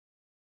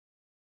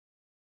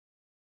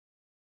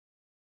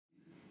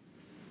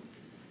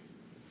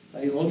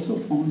I also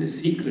found a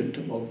secret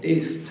about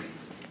taste,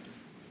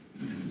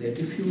 that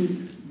if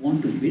you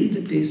want to build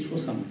a taste for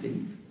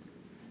something,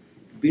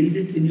 build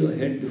it in your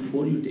head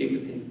before you take a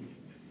thing.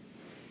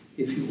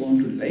 If you want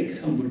to like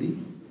somebody,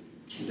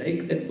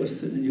 like that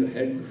person in your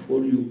head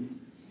before you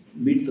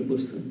meet the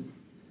person.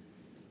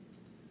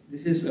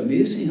 This is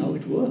amazing how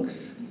it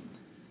works.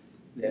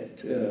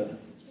 That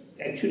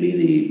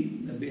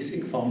actually the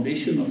basic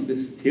foundation of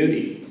this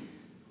theory,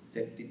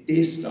 that the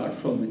taste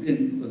starts from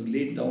within, was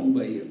laid down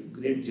by a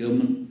great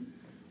German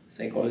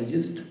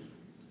psychologist,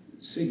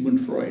 Simon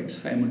Freud.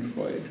 Simon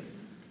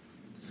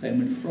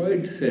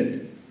Freud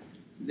said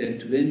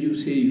that when you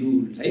say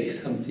you like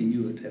something,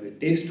 you have a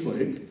taste for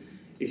it,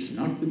 it's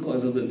not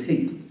because of the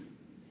thing,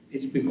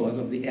 it's because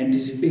of the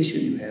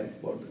anticipation you have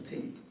about the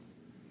thing.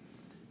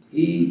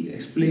 He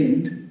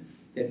explained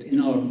that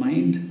in our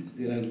mind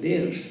there are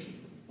layers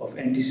of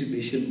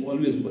anticipation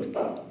always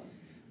working.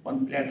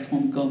 One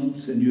platform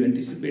comes and you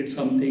anticipate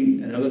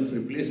something, another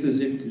replaces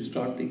it, you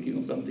start thinking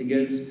of something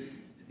else.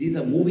 These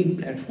are moving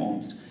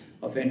platforms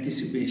of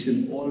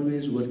anticipation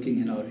always working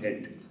in our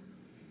head.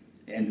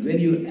 And when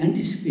you're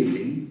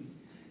anticipating,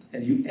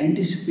 and you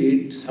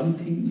anticipate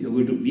something you're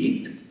going to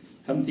meet,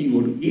 something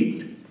you're going to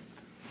eat,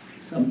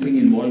 something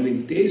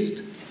involving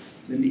taste,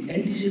 when the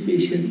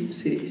anticipation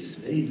says it's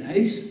very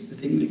nice, the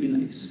thing will be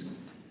nice.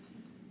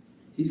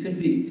 He said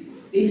the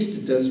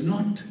taste does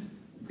not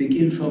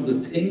begin from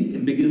the thing,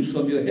 it begins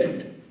from your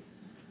head.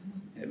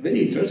 A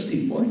very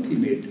interesting point he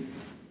made.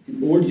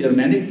 In Old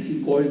Germanic,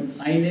 he called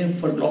eine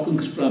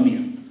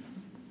Verlockungsprämie.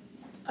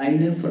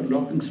 Eine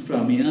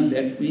Verlockungsprämie,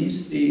 that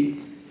means the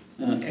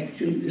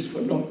actual is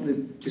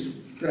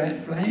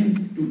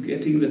prime to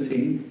getting the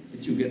thing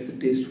that you get the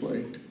taste for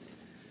it.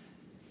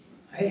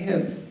 I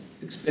have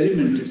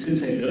experimented,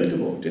 since I learned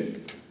about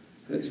it,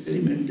 I've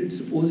experimented,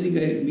 supposing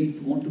I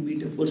want to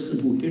meet a person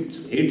who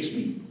hates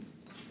me,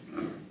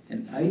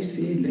 and I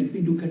say, let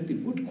me look at the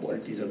good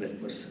qualities of that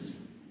person.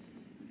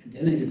 And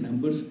then I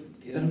remember,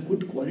 there are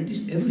good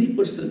qualities. Every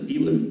person,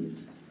 even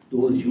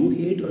those you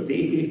hate or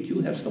they hate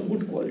you, have some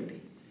good quality.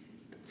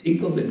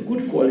 Think of that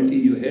good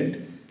quality in your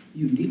head.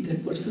 You meet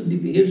that person, he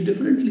behaves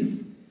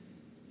differently.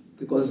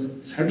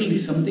 Because suddenly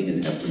something has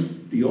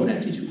happened to your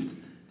attitude.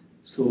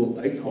 So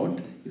I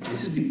thought, if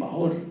this is the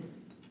power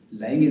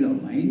lying in our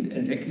mind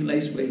and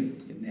recognized by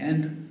a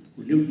man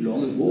who lived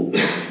long ago,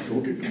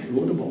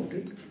 wrote about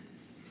it,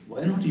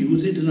 why not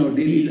use it in our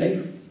daily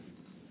life?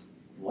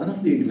 One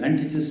of the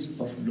advantages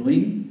of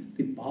knowing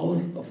the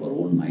power of our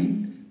own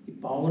mind, the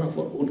power of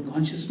our own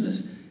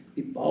consciousness,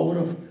 the power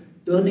of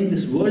turning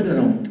this world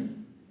around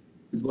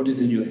with what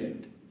is in your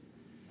head.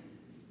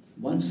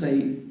 Once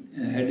I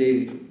had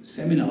a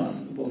seminar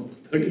about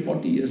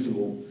 30-40 years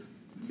ago,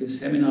 a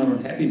seminar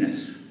on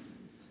happiness,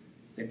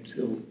 that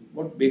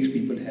what makes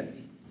people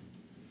happy.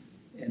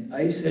 And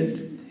I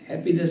said,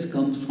 happiness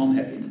comes from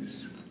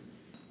happiness.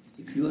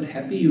 If you are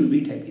happy, you will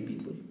meet happy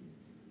people.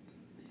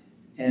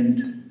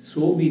 And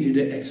so we did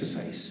an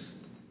exercise.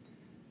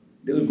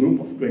 There was a group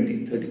of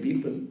 20, 30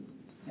 people.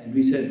 And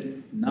we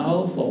said,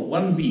 now for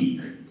 1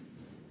 week,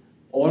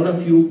 all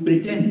of you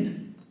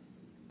pretend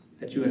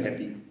that you are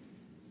happy.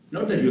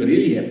 Not that you are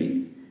really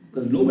happy,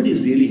 because nobody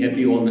is really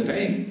happy all the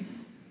time.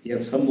 You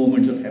have some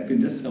moments of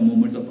happiness, some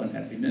moments of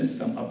unhappiness,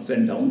 some ups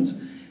and downs.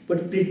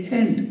 But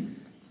pretend,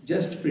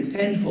 just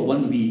pretend for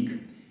 1 week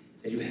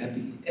that you're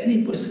happy.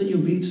 Any person you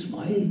meet,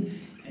 smile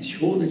and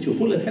show that you're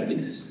full of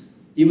happiness,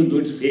 even though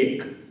it's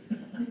fake.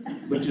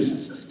 But you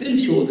still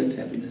show that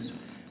happiness.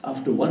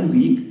 After 1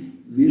 week,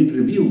 we'll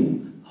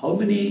review how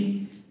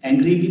many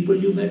angry people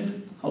you met,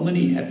 how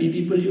many happy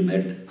people you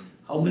met,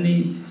 how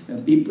many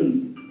people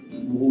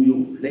who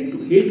you like to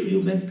hate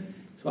you met.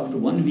 So after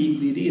 1 week,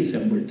 we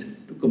reassembled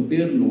to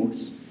compare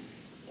notes.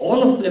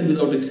 All of them,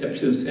 without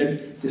exception,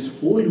 said this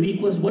whole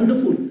week was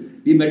wonderful.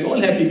 We met all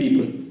happy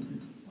people.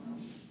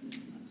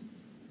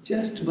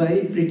 Just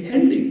by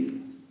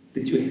pretending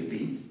that you're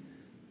happy,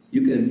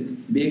 you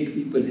can make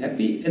people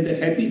happy, and that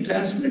happy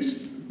transmits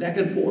back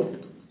and forth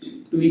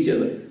to each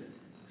other.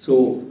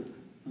 So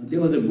there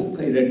was a book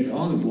I read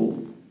long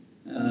ago,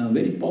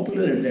 very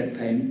popular at that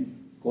time,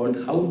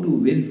 called How to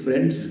Win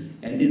Friends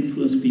and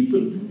Influence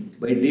People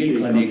by Dale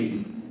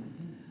Carnegie.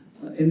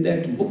 In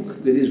that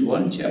book, there is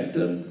one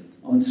chapter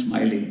on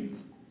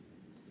smiling.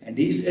 And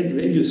he said,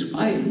 when you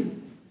smile,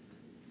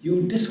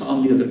 you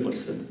disarm the other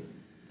person.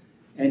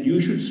 And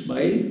you should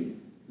smile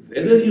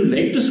whether you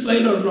like to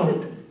smile or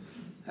not.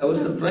 I was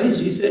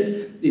surprised. He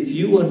said, if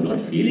you are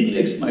not feeling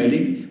like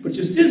smiling, but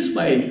you still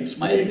smile,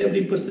 smile at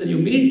every person you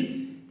meet,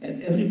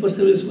 and every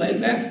person will smile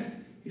back.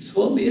 It's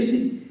so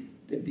amazing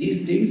that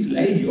these things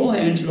lie in your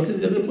hands, not in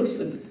the other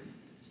person.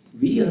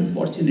 We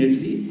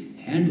unfortunately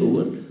hand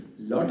over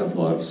a lot of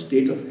our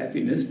state of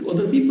happiness to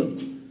other people.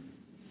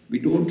 We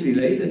don't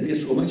realize that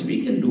there's so much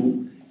we can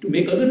do to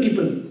make other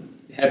people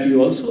happy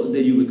also,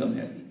 then you become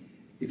happy.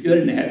 If you are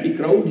in a happy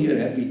crowd, you are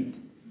happy.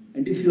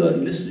 And if you are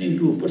listening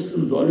to a person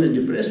who's always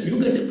depressed,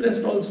 you get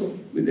depressed also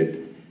with it.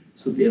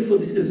 So therefore,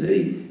 this is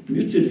very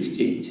mutual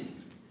exchange.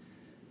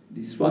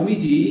 The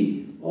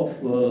Swamiji of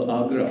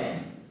Agra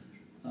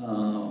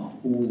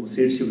who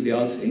said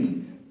Shivdayal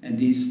Singh, and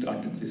he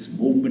started this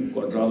movement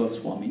called Radha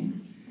Swami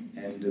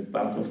and the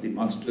Path of the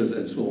Masters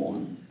and so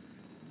on.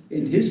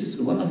 In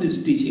one of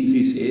his teachings,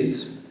 he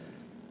says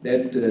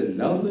that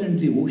love and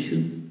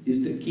devotion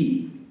is the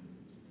key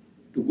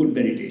to good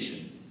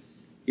meditation.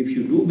 If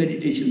you do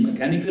meditation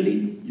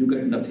mechanically, you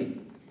get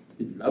nothing.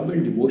 With love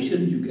and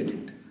devotion, you get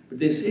it. But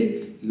they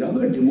say love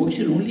and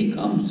devotion only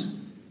comes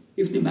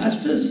if the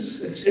master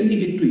is extending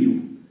it to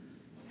you.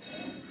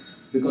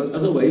 Because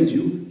otherwise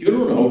you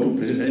don't know how to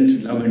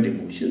present love and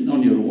devotion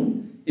on your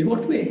own. In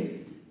what way?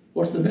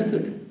 What's the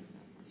method?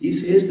 He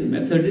says the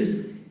method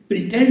is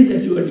pretend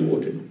that you are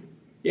devoted.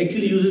 He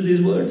actually uses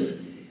these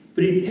words.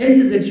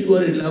 Pretend that you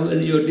are in love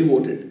and you are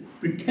devoted.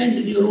 Pretend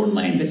in your own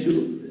mind that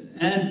you,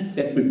 and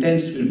that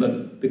pretense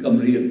will become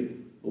real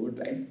over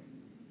time.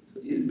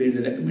 So he made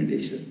a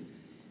recommendation.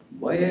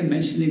 Why I am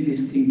mentioning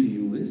this thing to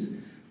you is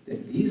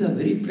that these are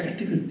very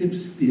practical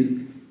tips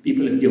these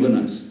people have given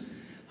us.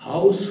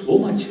 How so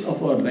much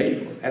of our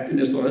life, of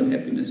happiness or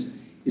unhappiness,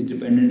 is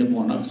dependent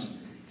upon us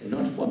and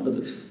not upon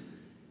others.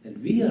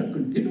 And we are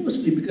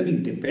continuously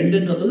becoming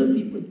dependent on other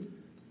people.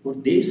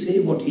 What they say,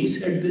 what he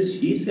said this,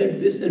 she said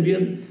this, and we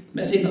are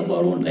messing up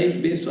our own life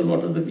based on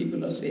what other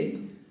people are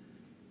saying.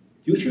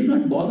 You should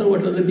not bother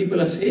what other people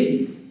are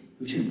saying.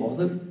 You should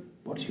bother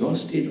what your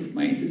state of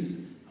mind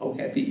is, how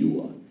happy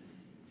you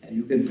are. And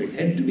you can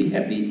pretend to be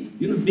happy.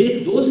 You will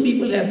make those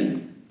people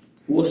happy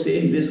who are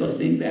saying this or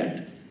saying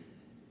that.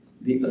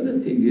 The other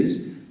thing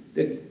is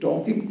that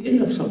talking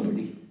ill of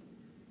somebody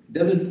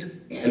doesn't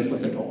help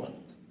us at all.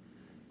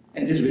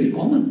 And it's very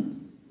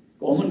common.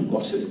 Common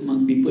gossip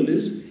among people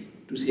is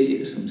to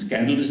say some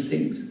scandalous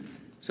things,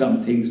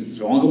 some things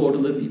wrong about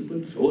other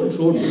people. So and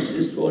so did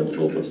this, so and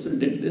so person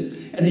did this,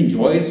 and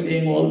enjoy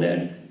saying all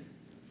that.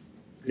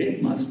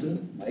 Great master,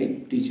 my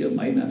teacher,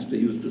 my master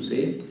used to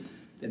say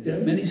that there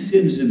are many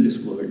sins in this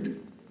world,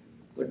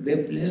 but they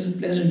are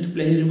pleasant,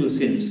 pleasurable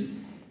sins.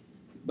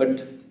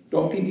 But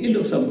talking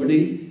ill of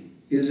somebody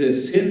is a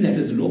sin that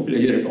has no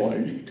pleasure at all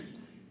in it.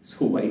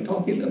 So why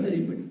talk ill of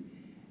anybody?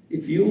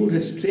 If you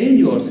restrain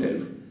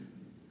yourself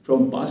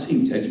from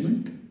passing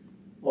judgment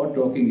or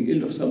talking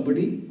ill of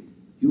somebody,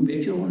 you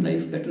make your own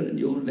life better and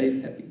your own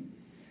life happy.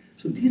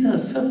 So these are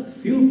some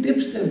few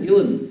tips they have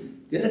given.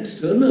 They are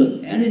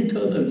external and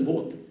internal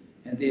both,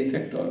 and they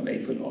affect our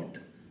life a lot.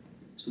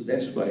 So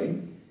that's why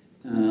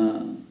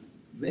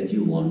when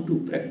you want to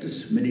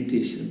practice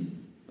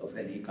meditation of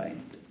any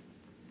kind,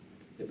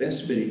 the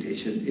best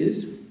meditation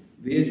is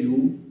where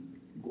you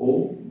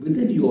go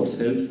within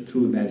yourself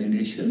through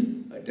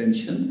imagination,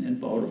 attention,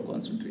 and power of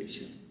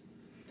concentration.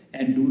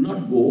 And do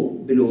not go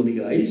below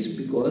the eyes,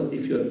 because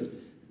if your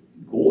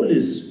goal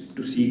is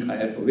to seek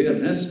higher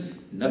awareness,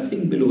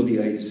 nothing below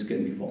the eyes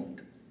can be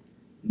found.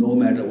 No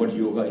matter what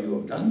yoga you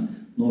have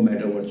done, no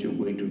matter what you're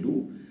going to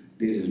do,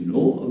 there is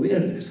no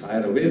awareness,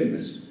 higher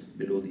awareness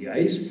below the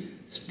eyes.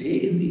 Stay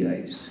in the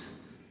eyes.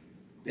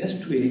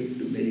 Best way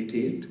to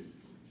meditate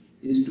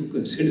is to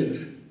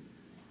consider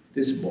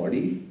this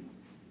body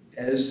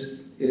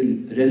as a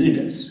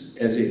residence,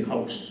 as a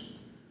house,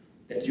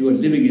 that you are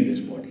living in this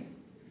body,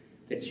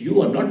 that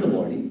you are not the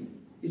body,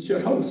 it's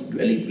your house,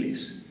 dwelling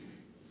place.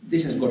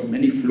 This has got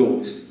many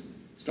floors,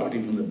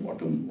 starting from the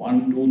bottom,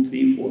 1, 2,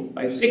 3, 4,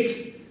 5,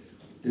 6.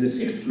 There's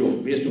a 6th floor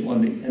based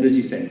upon the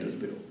energy centers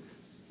below.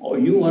 Or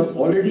you are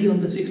already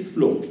on the 6th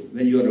floor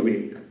when you are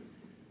awake.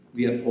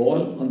 We are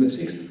all on the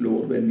 6th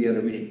floor when we are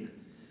awake.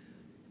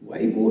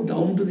 Why go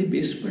down to the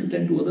basement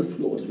and to other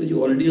floors when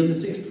you're already on the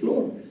 6th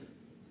floor?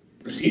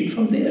 Proceed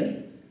from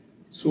there.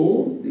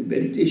 So the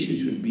meditation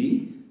should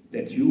be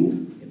that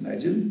you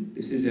imagine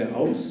this is a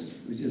house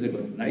which has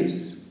got a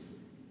nice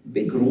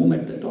big room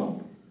at the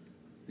top.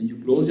 When you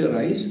close your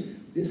eyes,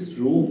 this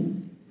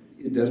room,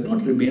 it does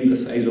not remain the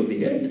size of the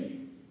head.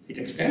 It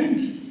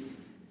expands.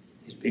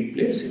 It's a big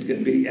place. It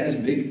can be as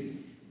big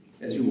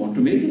as you want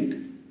to make it.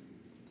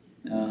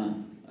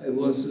 I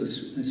was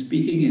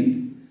speaking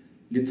in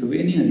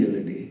Lithuania the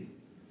other day,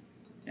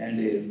 and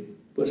a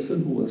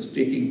person who was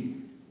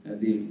recording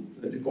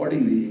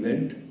the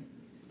event,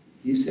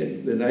 he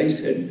said, when I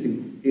said the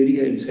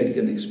area inside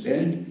can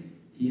expand,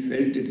 he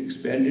felt it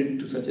expanded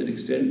to such an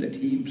extent that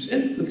he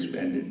himself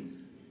expanded.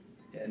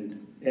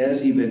 And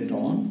as he went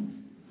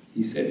on,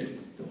 he said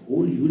the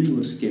whole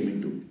universe came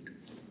into it.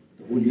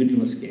 The whole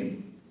universe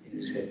came in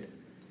his head.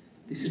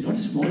 This is not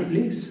a small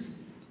place.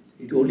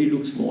 It only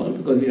looks small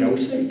because we are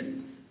outside.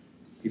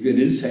 If you're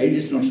inside,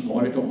 it's not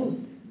small at all.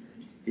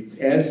 It's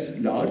as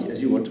large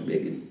as you want to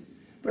make it.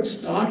 But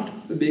start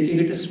by making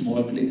it a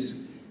small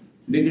place.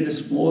 Make it a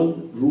small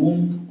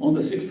room on the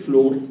 6th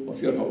floor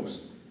of your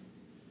house.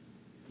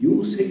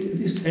 You sit in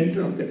the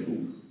center of that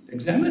room.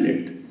 Examine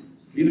it.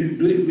 We'll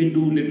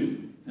do a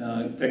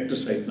little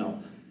practice right now.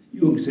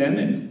 You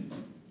examine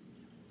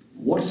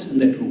what's in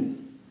that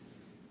room.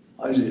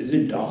 Is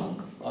it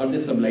dark? Are there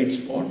some light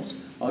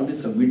spots? Are there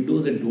some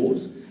windows and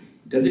doors?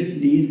 Does it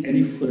need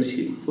any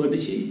furnishing?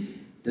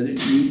 Does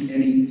it need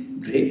any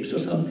drapes or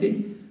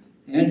something?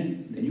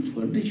 And then you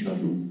furnish your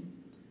room.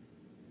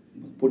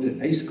 Put a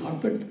nice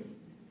carpet.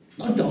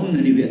 not down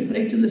anywhere,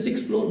 right in the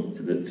 6th floor,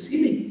 the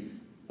ceiling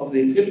of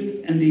the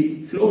 5th and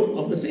the floor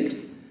of the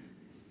 6th.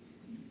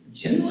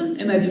 Genuine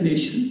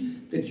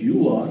imagination that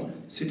you are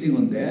sitting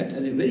on that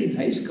and a very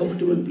nice,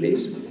 comfortable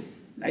place,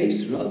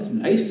 nice rug,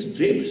 nice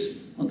drapes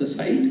on the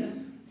side,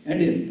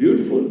 and a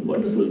beautiful,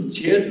 wonderful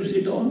chair to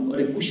sit on or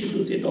a cushion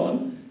to sit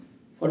on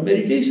for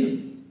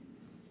meditation.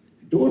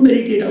 Don't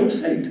meditate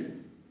outside.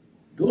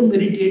 Don't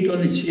meditate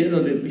on a chair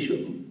or a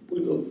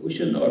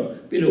cushion or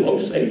pillow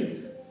outside.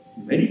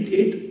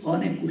 Meditate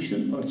on a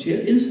cushion or chair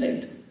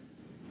inside.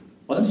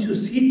 Once you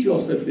seat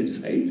yourself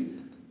inside,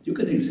 you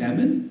can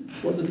examine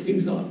what the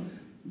things are.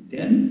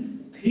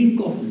 Then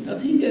think of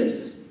nothing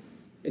else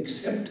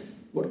except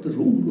what the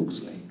room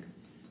looks like,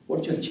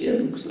 what your chair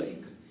looks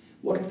like,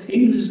 what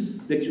things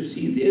that you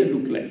see there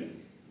look like.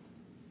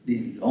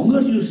 The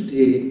longer you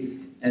stay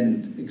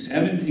and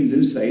examine things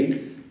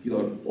inside,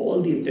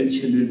 all the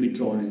attention will be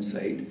drawn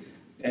inside,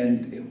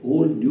 and a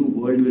whole new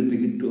world will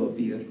begin to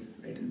appear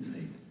right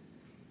inside.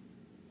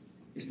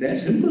 It's that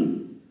simple.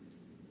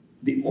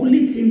 The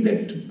only thing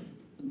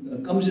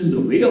that comes in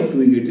the way of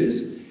doing it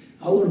is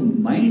our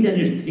mind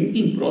and its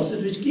thinking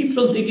process, which keeps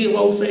on thinking of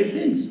outside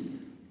things.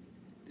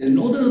 There's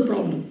no other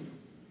problem.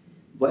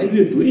 While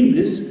we are doing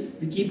this,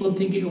 we keep on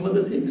thinking of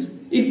other things.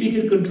 If we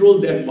can control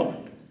that part,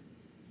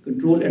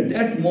 control at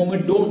that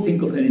moment, don't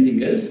think of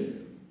anything else,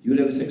 you'll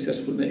have a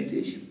successful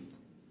meditation.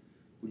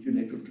 Would you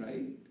like to try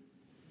it?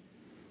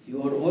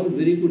 You are all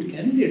very good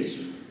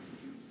candidates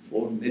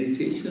for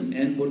meditation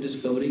and for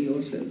discovering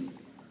yourself.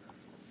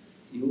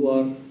 You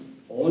are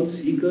all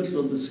seekers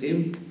of the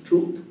same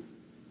truth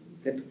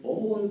that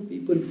all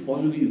people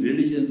following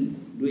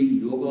religion, doing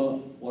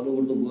yoga all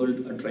over the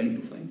world are trying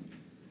to find.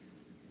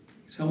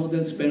 Some of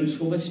them spend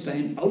so much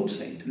time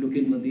outside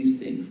looking for these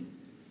things,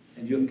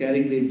 and you're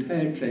carrying the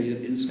entire treasure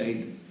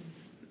inside.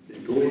 The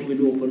door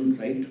will open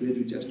right where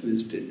you just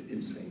visited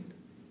inside.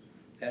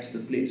 That's the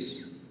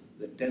place.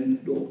 The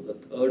 10th door, the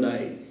third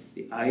eye,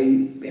 the eye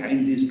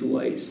behind these two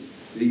eyes,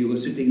 where you were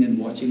sitting and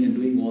watching and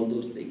doing all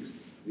those things,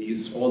 where you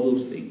saw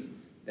those things.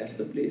 That's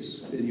the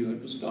place where you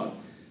have to start.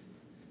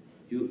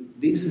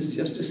 This is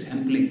just a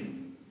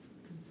sampling.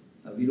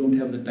 We don't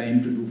have the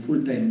time to do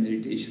full-time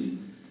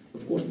meditation.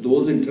 Of course,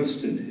 those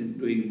interested in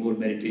doing more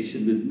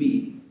meditation with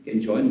me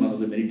can join one of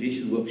the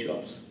meditation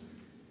workshops.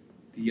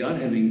 We are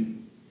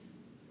having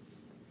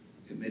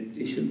a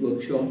meditation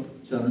workshop,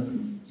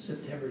 Jonathan.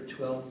 September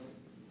 12th,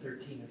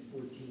 13 and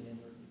 14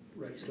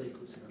 in Rice Lake,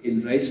 Wisconsin.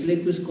 In Rice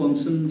Lake,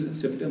 Wisconsin,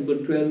 September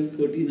 12,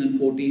 13 and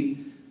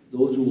 14,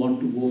 those who want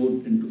to go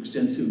into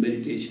extensive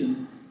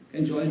meditation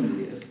can join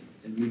me there,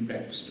 and we'll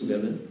practice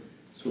together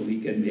so we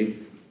can make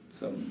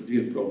some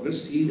real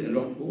progress, see a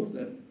lot more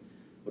than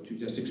what you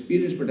just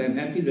experienced. But I'm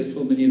happy that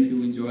so many of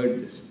you enjoyed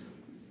this.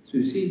 So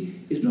you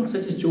see, it's not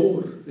such a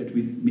chore that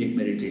we make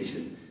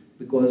meditation,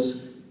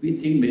 because we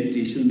think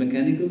meditation is a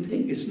mechanical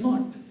thing. It's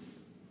not.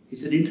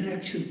 It's an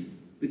interaction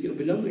with your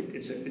beloved.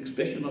 It's an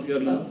expression of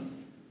your love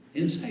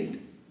inside.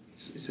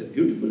 It's a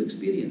beautiful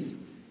experience.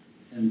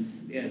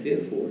 And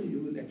therefore, you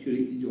will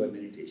actually enjoy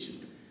meditation.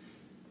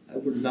 I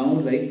would now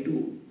like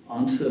to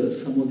answer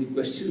some of the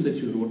questions that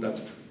you wrote up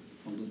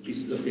on those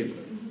pieces of paper.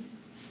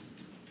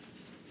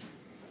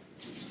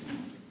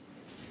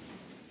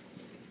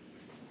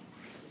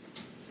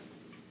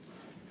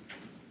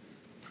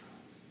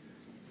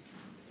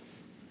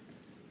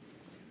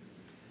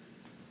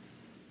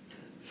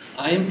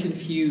 I am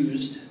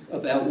confused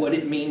about what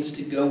it means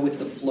to go with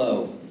the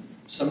flow.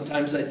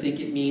 Sometimes I think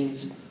it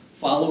means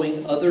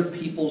following other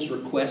people's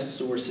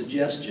requests or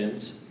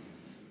suggestions,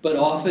 but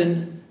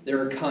often there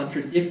are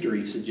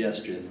contradictory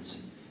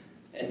suggestions.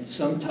 And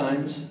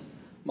sometimes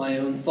my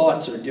own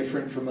thoughts are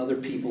different from other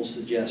people's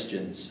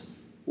suggestions.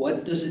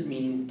 What does it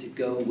mean to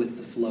go with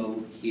the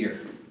flow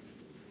here?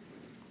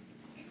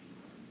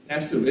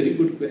 That's a very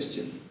good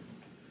question.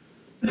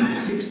 In the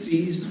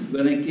 60s,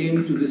 when I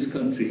came to this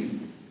country,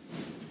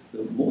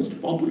 the most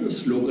popular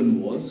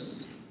slogan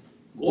was,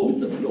 go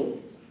with the flow.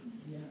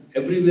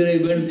 Everywhere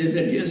I went, they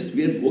said, yes,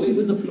 we are going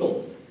with the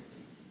flow.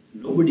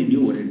 Nobody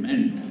knew what it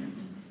meant,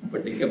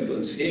 but they kept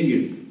on saying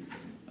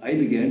it. I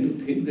began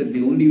to think that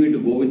the only way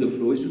to go with the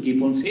flow is to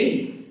keep on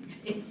saying,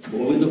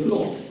 go with the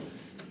flow.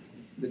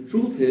 The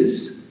truth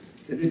is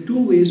that there are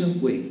two ways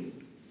of going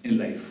in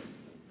life.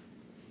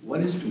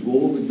 One is to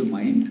go with the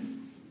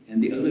mind,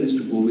 and the other is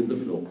to go with the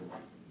flow.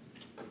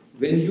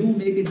 When you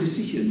make a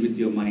decision with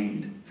your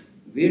mind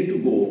where to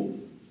go,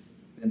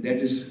 then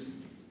that is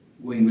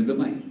going with the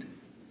mind.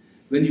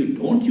 When you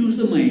don't use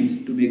the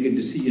mind to make a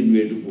decision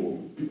where to go,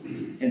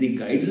 and the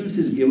guidance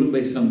is given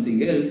by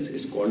something else,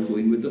 it's called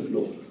going with the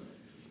flow.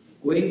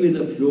 Going with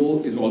the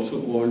flow is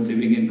also called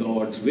living in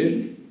God's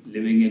will,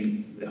 living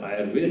in the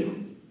higher will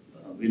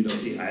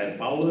of the higher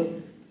power,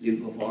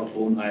 living of our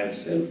own higher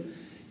self.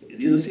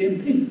 It is the same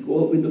thing.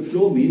 Go with the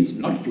flow means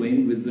not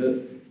going with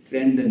the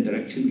trend and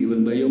direction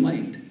given by your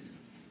mind.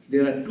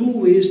 There are two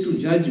ways to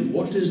judge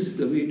what is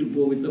the way to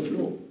go with the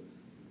flow.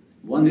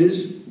 One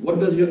is, what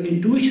does your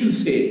intuition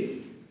say?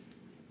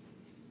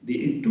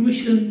 The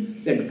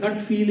intuition, that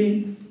gut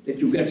feeling, that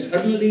you get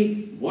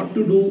suddenly what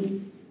to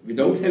do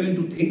without having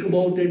to think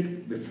about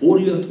it, before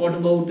you have thought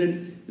about it,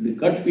 and the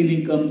gut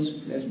feeling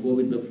comes, let's go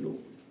with the flow.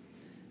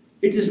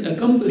 It is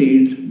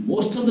accompanied,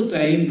 most of the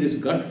time this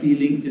gut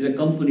feeling is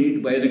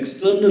accompanied by an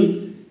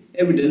external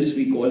evidence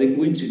we call a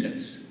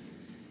coincidence.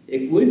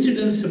 A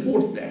coincidence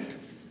supports that.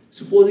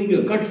 Supposing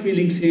your gut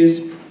feeling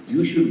says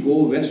you should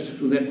go west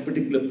to that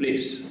particular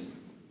place,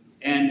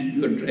 and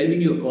you are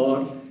driving your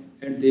car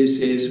and they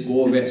says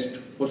go west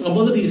for some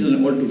other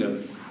reason altogether.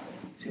 You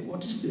say,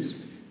 what is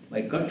this?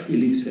 My gut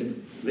feeling said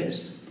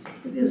west.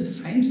 But there's a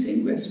sign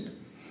saying west.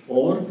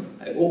 Or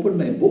I opened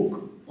my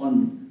book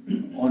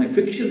on a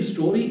fiction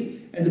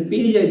story and the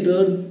page I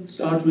turn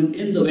starts with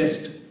in the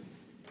west.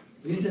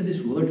 Where does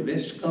this word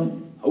west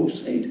come?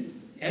 Outside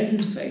and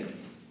inside.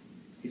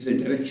 It's a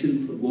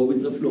direction for go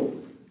with the flow.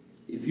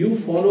 If you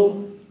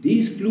follow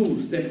these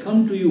clues that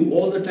come to you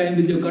all the time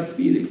with your gut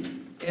feeling,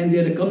 and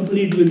they're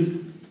accompanied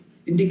with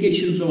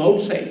indications from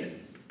outside,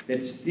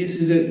 that this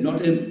is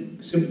not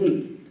a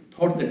simple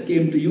thought that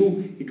came to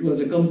you, it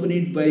was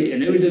accompanied by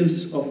an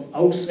evidence of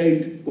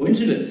outside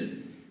coincidence.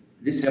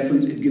 This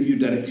happens, it gives you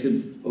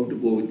direction how to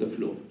go with the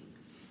flow.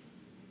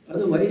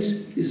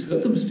 Otherwise, the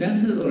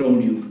circumstances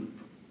around you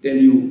tell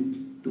you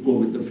to go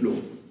with the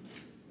flow.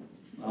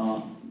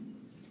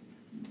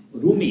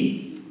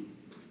 Rumi,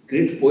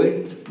 great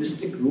poet,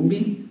 mystic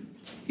Rumi,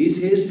 he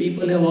says,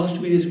 people have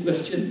asked me this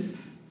question,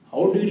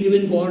 how do you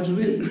live in God's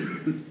will?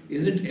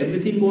 Isn't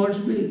everything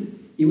God's will?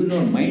 Even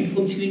our mind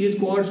functioning is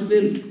God's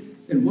will.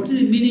 And what is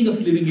the meaning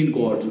of living in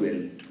God's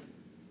will?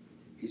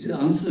 His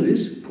answer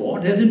is,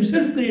 God has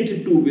himself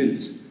created two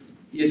wills.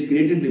 He has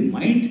created the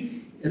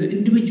mind as an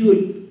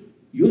individual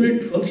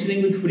unit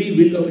functioning with free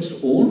will of its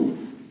own,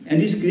 and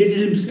he's created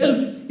himself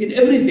in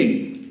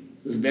everything.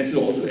 That's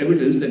also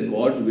evidence that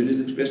God's will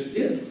is expressed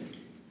there.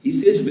 He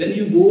says, when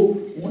you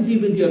go only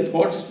with your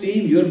thought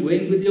stream, you are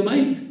going with your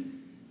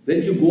mind.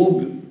 When you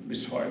go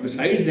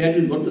besides that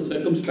with what the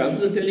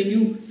circumstances are telling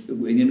you, you're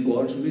going in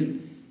God's will.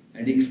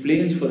 And he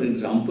explains, for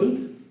example,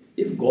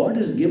 if God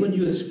has given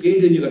you a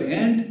spade in your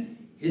hand,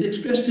 he has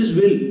expressed his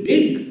will,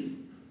 dig.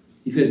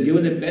 If he has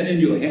given a pen in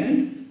your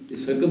hand, the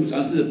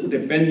circumstances have put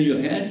a pen in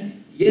your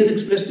hand, he has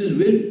expressed his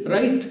will,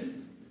 write.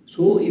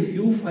 So if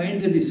you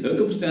find that the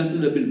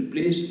circumstances have been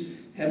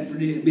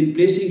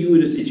placing you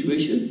in a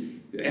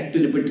situation, you act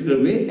in a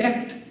particular way,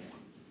 act.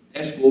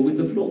 Let's go with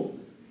the flow.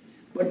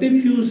 But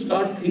if you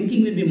start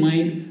thinking with the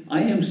mind,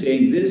 I am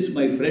saying this,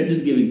 my friend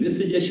is giving this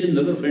suggestion,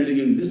 another friend is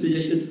giving this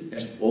suggestion,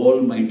 that's all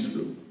mind's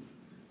flow.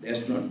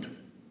 That's not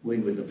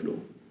going with the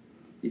flow.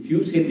 If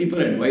you say people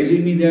are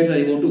advising me that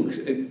I want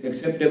to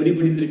accept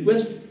everybody's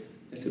request,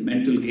 that's a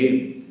mental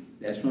game.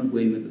 That's not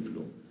going with the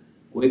flow.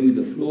 Going with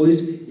the flow is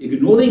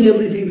ignoring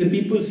everything the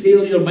people say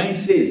or your mind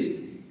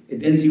says,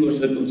 and then see what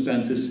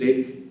circumstances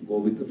say, go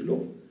with the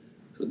flow.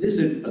 So this,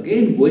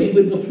 again, going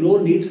with the flow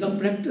needs some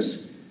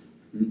practice.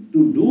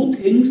 To do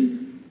things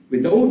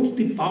without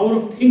the power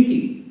of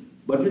thinking,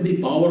 but with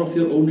the power of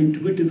your own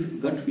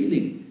intuitive gut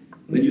feeling.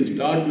 When you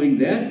start doing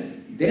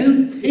that,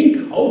 then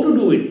think how to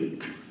do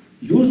it.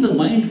 Use the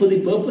mind for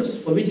the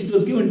purpose for which it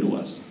was given to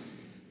us.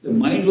 The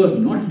mind was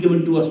not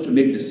given to us to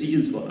make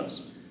decisions for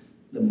us.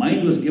 The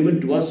mind was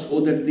given to us so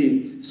that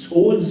the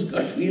soul's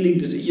gut feeling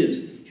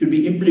decisions should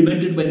be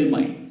implemented by the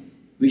mind.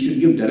 We should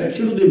give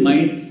direction to the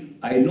mind.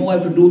 I know I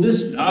have to do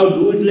this, now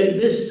do it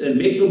like this, and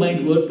make the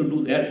mind work to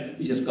do that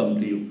which has come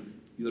to you.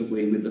 You are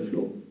going with the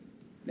flow.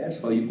 That's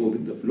how you go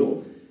with the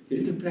flow. A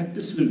little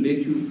practice will make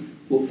you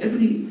go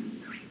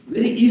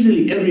very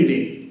easily every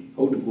day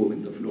how to go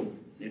with the flow.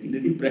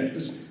 Little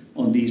practice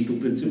on these two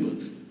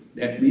principles.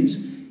 That means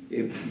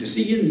a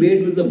decision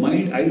made with the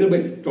mind, either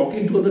by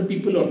talking to other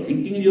people or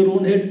thinking in your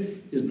own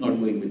head, is not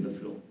going with the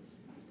flow.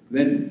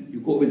 When you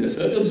go with the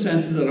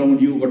circumstances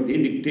around you, what they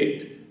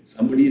dictate,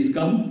 somebody has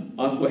come,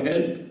 asked for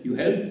help, you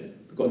help,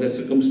 because the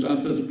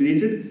circumstances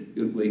created,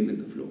 you're going with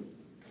the flow.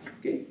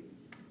 Okay?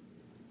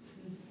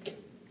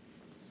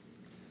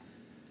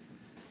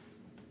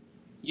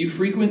 You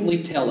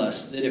frequently tell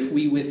us that if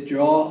we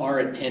withdraw our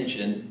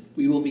attention,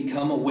 we will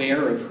become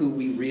aware of who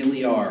we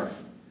really are.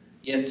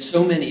 Yet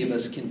so many of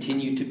us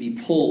continue to be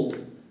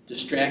pulled,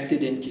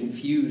 distracted, and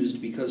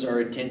confused because our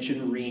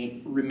attention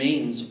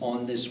remains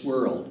on this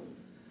world.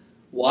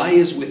 Why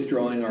is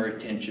withdrawing our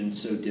attention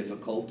so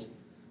difficult?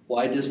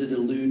 Why does it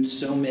elude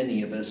so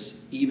many of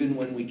us, even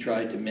when we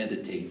try to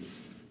meditate?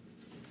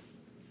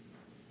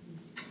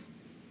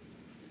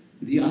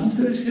 The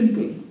answer is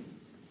simple.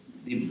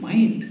 The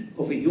mind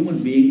of a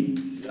human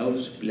being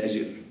loves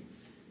pleasure,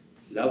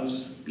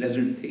 loves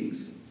pleasant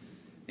things,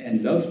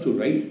 and loves to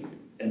write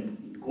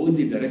and go in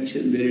the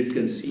direction where it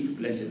can seek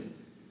pleasure.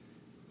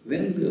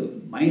 When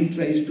the mind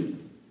tries to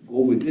go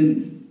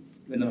within,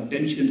 when our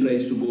attention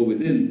tries to go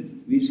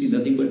within, we see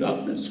nothing but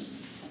darkness.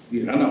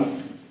 We run out,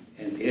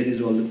 and there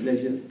is all the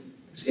pleasure.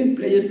 The same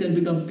pleasure can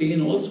become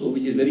pain also,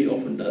 which it very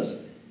often does.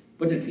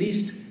 But at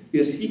least we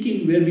are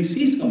seeking where we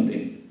see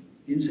something.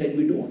 Inside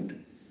we don't.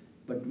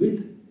 But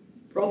with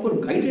proper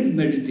guided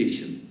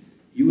meditation,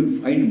 you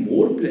will find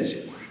more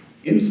pleasure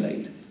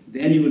inside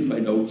then you will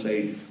find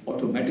outside,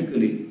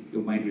 automatically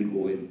your mind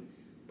will go in.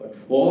 But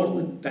for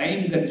the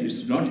time that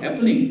is not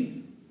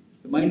happening,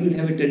 the mind will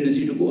have a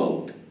tendency to go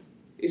out.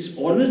 It's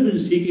always been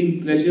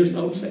seeking pleasures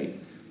outside.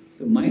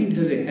 The mind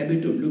has a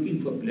habit of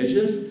looking for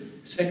pleasures.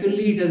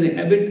 Secondly, it has a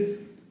habit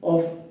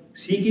of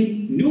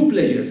seeking new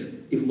pleasure.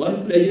 If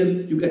one pleasure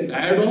you get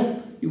tired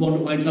of, you want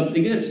to find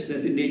something else.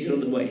 That's the nature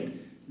of the mind.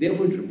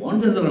 Therefore, it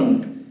wanders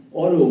around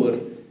all over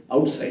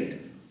outside.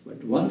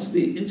 But once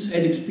the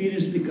inside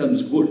experience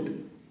becomes good,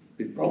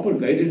 with proper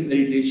guided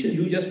meditation,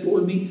 you just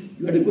told me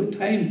you had a good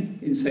time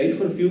inside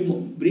for a few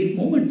brief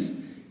moments.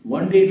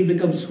 One day it will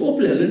become so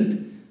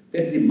pleasant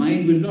that the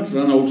mind will not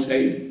run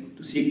outside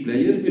to seek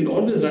pleasure. It will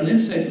always run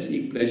inside to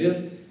seek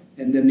pleasure,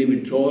 and then the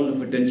withdrawal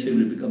of attention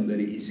will become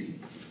very easy.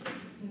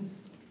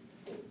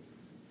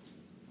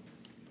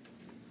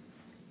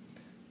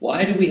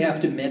 Why do we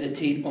have to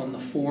meditate on the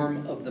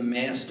form of the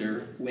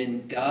Master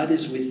when God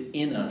is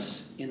within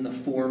us in the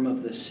form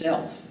of the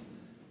Self?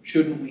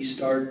 Shouldn't we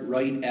start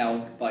right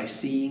out by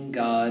seeing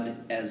God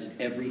as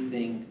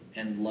everything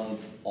and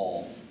love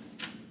all?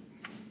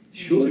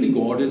 Surely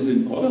God is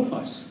in all of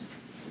us,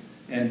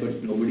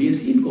 but nobody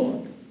has seen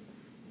God,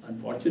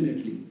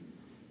 unfortunately.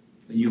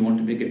 When you want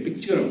to make a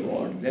picture of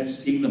God, that's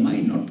seeing the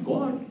mind, not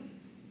God.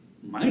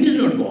 Mind is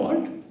not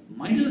God.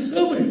 Mind is a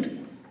servant.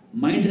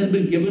 Mind has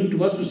been given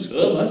to us to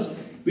serve us.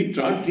 We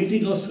start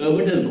treating our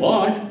servant as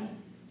God.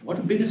 What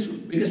the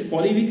biggest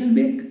folly we can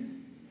make.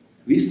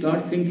 We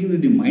start thinking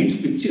that the mind's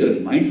picture,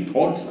 mind's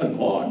thoughts are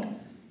God,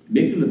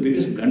 making the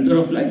biggest blunder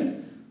of life.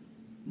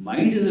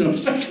 Mind is an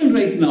obstruction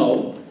right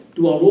now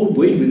to our own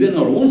going within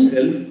our own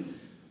self.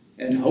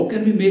 And how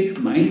can we make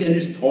mind and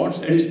its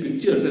thoughts and its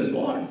pictures as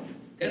God?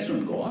 That's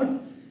not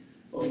God.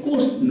 Of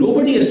course,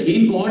 nobody has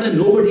seen God and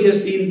nobody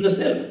has seen the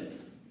self.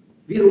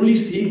 We are only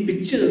seeing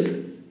pictures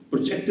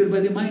projected by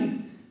the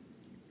mind.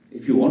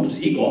 If you want to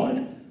see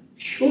God,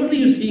 surely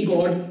you see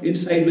God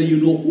inside when you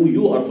know who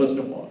you are first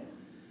of all.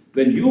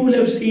 When you will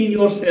have seen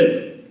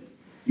yourself,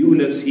 you will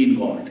have seen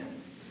God.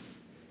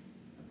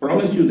 I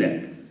promise you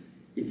that.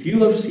 If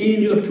you have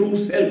seen your true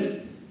self,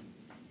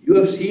 you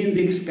have seen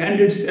the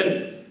expanded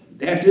self,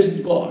 that is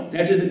God,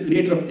 that is the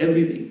creator of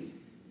everything.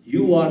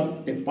 You are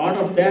a part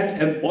of that,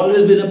 have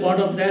always been a part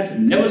of that,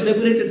 never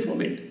separated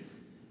from it.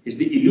 It's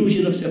the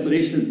illusion of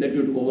separation that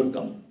you have to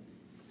overcome.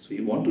 So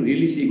you want to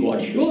really see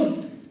God? Sure,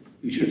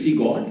 you should see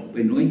God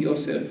by knowing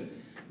yourself.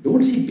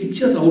 Don't see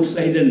pictures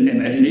outside and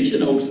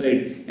imagination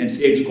outside and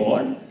say it's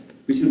God,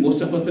 which is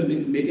most of us are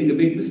making a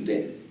big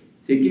mistake.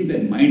 Thinking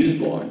that mind is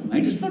God.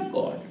 Mind is not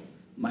God.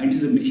 Mind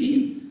is a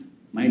machine.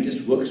 Mind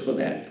just works for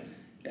that.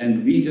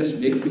 And we just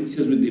make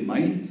pictures with the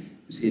mind.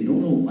 We say,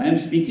 no, I am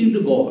speaking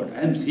to God.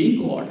 I am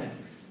seeing God.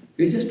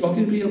 You're just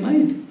talking to your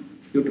mind.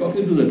 You're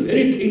talking to the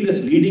very thing that's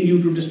leading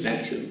you to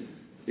distraction.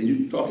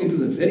 You're talking to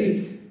the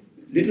very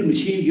little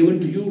machine given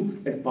to you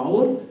that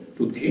power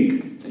to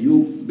think.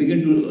 You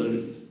begin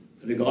to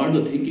regard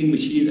the thinking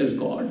machine as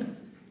God,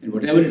 and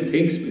whatever it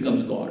thinks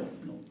becomes God.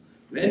 No.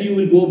 When you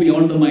will go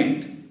beyond the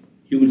mind,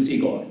 you will see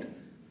God.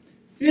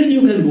 Till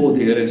you can go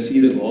there and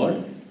see the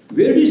God,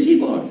 where do you see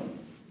God?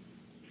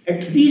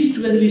 At least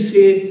when we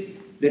say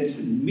that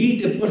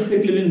meet a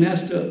perfect living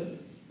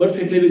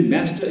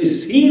master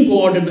is seeing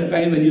God at the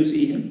time when you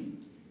see him.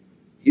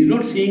 He is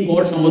not seeing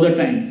God some other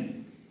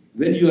time.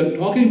 When you are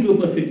talking to a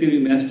perfect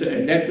living master,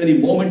 at that very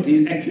moment he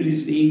is actually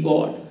seeing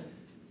God.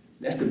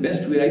 That's the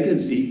best way I can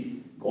see.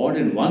 God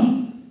in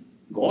one.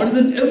 God is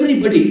in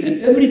everybody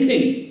and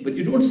everything, but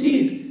you don't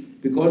see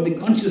it because the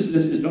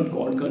consciousness is not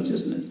God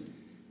consciousness.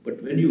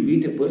 But when you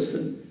meet a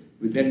person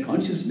with that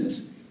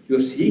consciousness, you are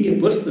seeing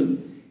a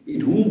person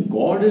in whom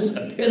God is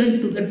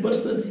apparent to that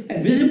person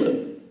and visible.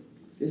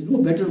 There is no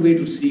better way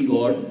to see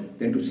God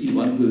than to see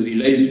one who has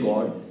realized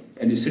God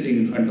and is sitting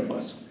in front of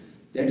us.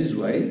 That is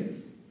why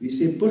we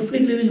say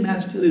perfect living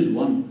master is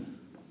one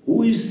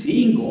who is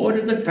seeing God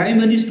at the time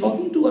when he is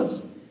talking to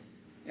us.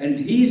 And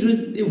he is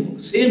with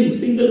the same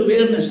single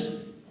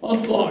awareness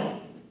of God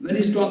when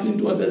he is talking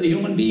to us as a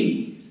human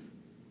being.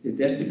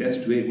 That's the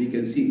best way we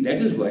can see. That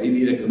is why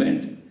we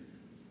recommend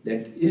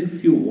that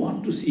if you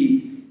want to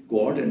see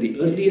God at the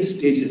earliest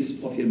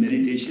stages of your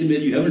meditation, where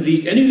you haven't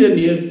reached anywhere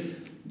near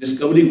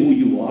discovering who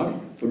you are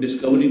or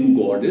discovering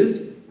who God is,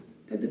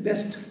 then the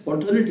best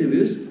alternative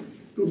is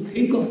to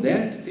think of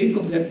that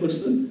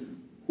person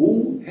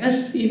who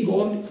has seen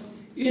God,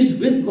 is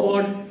with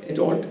God at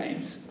all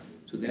times.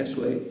 So that's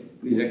why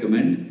we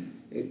recommend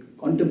a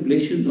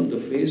contemplation of the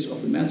face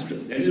of the master.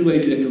 That is why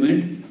we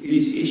recommend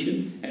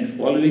initiation and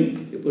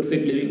following a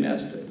perfect living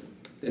master.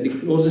 That is the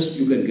closest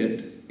you can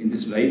get in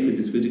this life, in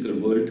this physical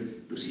world,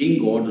 to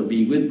seeing God or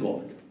being with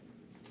God.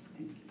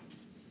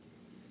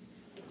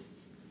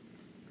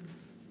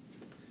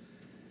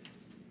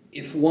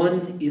 If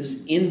one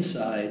is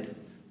inside,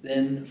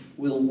 then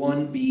will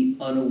one be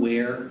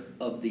unaware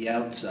of the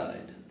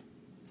outside?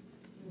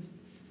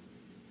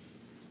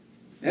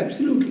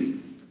 Absolutely.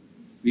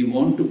 We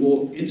want to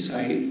go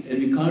inside, and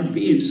we can't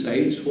be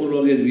inside so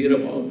long as we are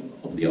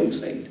of the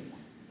outside.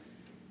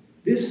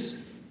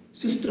 This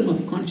system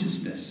of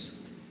consciousness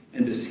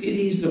And the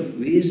series of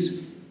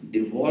ways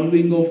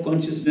devolving of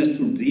consciousness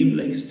through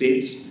dreamlike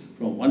states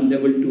from one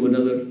level to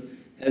another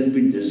has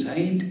been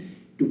designed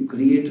to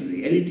create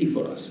reality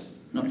for us,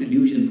 not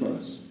illusion for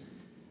us.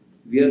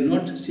 We are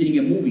not seeing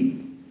a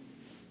movie.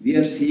 We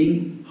are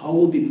seeing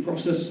how the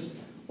process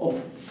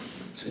of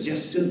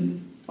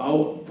suggestion,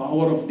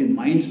 power of the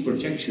mind's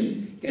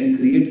projection can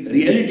create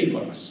reality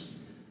for us.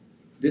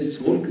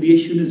 This whole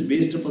creation is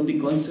based upon the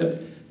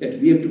concept that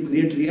we have to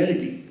create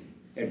reality.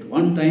 At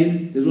one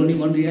time, there's only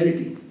one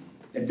reality.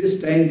 At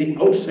this time, the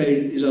outside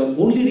is our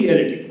only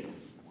reality.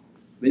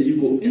 When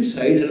you go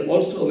inside and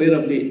also aware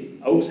of the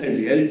outside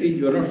reality,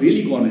 you are not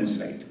really gone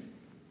inside.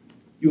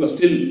 You are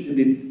still in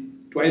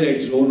the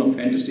twilight zone of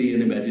fantasy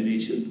and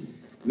imagination.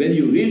 When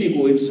you really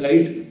go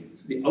inside,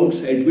 the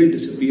outside will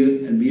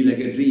disappear and be like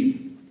a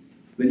dream.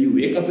 When you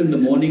wake up in the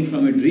morning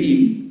from a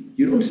dream,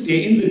 you don't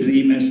stay in the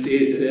dream and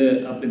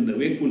stay up in the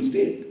wakeful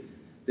state.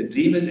 The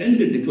dream has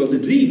ended. It was a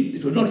dream.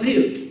 It was not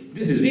real.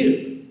 This is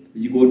real.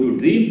 When you go to a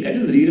dream, that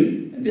is real,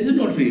 and this is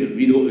not real.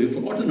 We've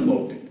forgotten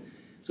about it.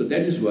 So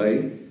that is why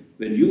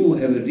when you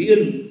have a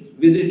real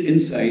visit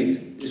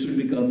inside, this will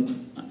become,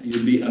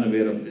 you'll be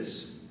unaware of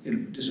this. It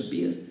will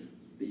disappear.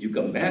 When you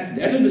come back,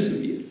 that will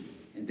disappear,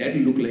 and that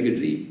will look like a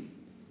dream.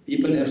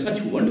 People have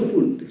such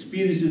wonderful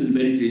experiences in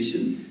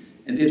meditation,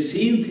 and they've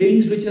seen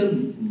things which are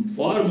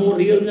far more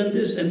real than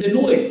this, and they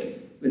know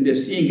it. When they're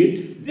seeing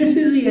it, this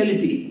is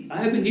reality. I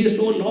have been here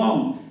so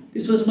long.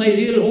 This was my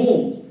real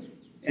home.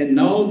 And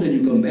now when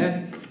you come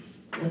back,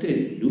 what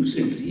a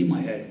lucid dream I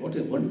had. What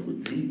a wonderful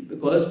dream.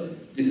 Because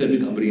this has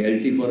become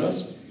reality for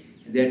us.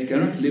 And that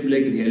cannot live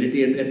like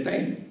reality at that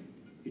time.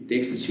 It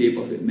takes the shape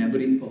of a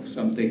memory of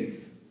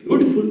something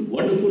beautiful,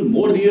 wonderful,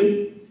 more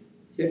real,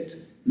 yet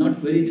not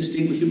very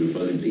distinguishable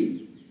from a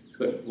dream.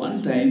 So at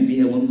one time we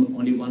have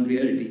only one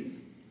reality.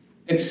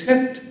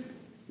 Except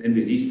when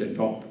we reach the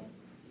top,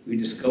 we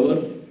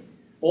discover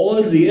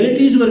all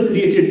realities were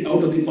created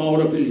out of the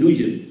power of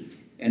illusion.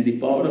 And the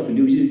power of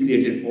illusion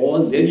created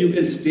all. Then you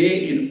can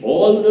stay in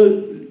all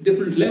the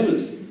different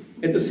levels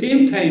at the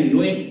same time,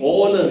 knowing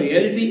all are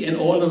reality and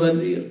all are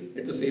unreal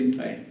at the same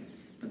time.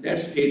 And that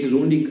state is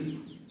only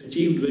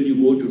achieved when you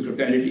go to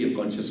totality of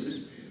consciousness,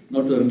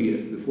 not earlier.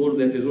 Before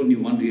that, there's only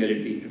one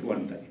reality at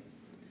one time.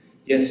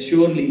 Yes,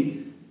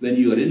 surely, when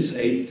you are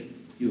inside,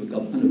 you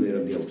become unaware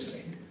of the outside.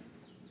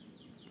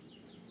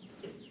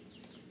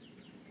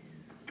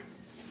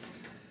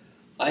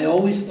 I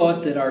always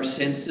thought that our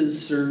senses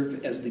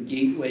serve as the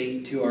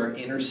gateway to our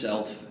inner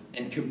self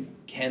and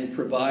can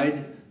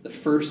provide the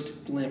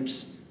first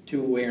glimpse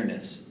to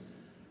awareness.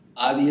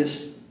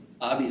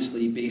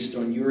 Obviously, based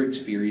on your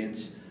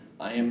experience,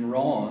 I am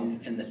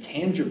wrong, and the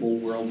tangible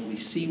world we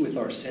see with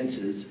our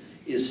senses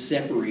is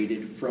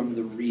separated from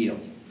the real.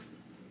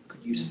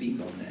 Could you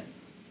speak on that?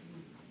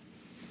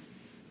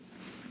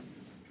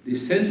 The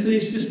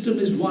sensory system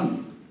is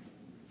one.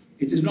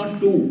 It is not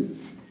two.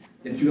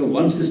 That you have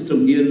one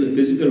system here in the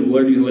physical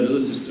world, you have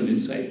another system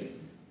inside.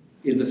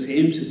 It's the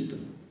same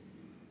system.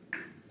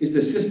 It's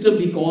the system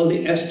we call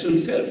the astral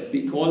self.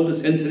 We call the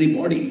sensory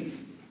body.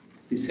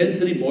 The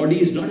sensory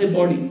body is not a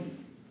body.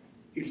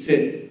 It's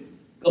a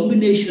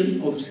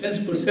combination of sense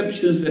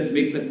perceptions that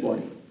make that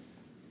body.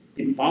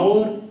 The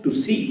power to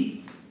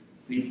see,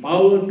 the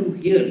power to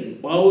hear, the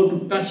power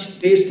to touch,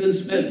 taste and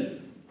smell.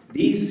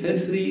 These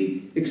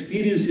sensory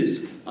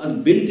experiences are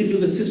built into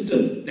the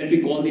system that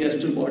we call the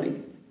astral body.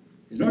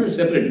 It's not a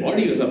separate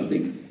body or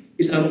something.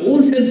 It's our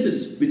own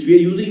senses, which we are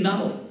using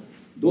now.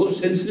 Those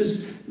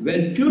senses,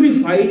 when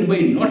purified by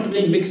not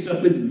being mixed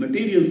up with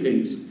material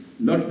things,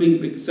 not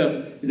being mixed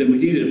up with the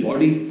material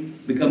body,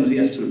 becomes the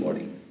astral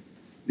body.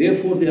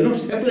 Therefore, they are not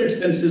separate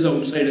senses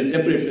outside and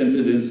separate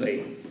senses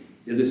inside.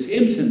 They are the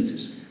same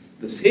senses.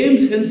 The same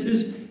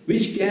senses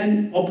which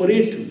can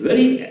operate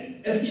very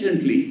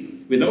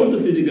efficiently without the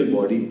physical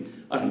body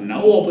are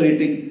now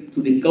operating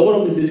through the cover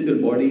of the physical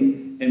body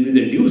and with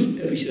reduced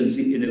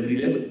efficiency in every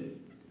level.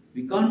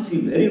 We can't see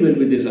very well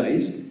with these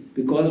eyes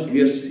because we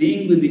are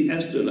seeing with the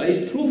astral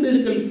eyes through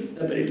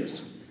physical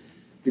apparatus.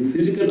 The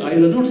physical eyes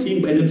are not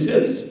seeing by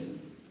themselves.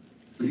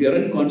 If you are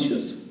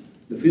unconscious,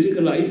 the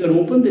physical eyes are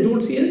open, they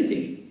don't see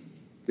anything.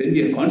 When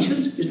we are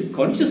conscious, it's the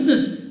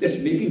consciousness that's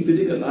making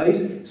physical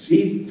eyes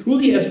see through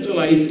the astral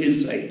eyes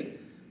inside.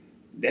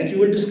 That you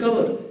will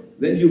discover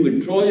when you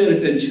withdraw your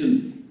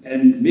attention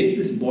and make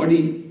this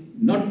body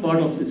not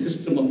part of the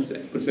system of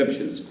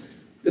perceptions.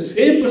 The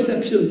same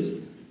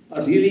perceptions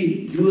are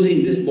really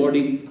using this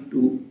body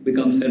to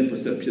become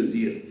self-perceptions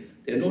here.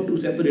 They are not two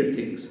separate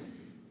things.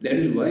 That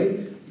is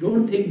why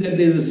don't think that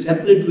there is a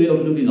separate way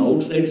of looking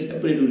outside,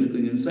 separate way of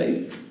looking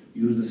inside.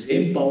 Use the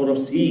same power of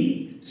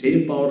seeing,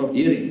 same power of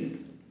hearing.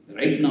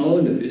 Right now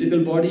in the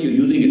physical body, you're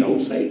using it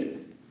outside.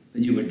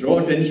 When you withdraw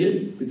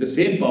attention, with the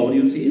same power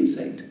you see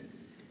inside.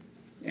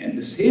 And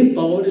the same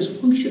power is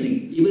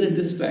functioning even at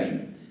this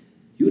time.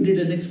 You did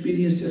an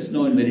experience just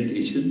now in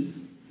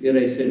meditation where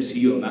I said, see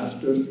your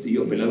master, see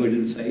your beloved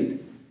inside.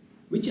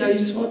 Which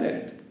eyes saw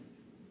that?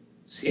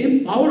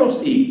 Same power of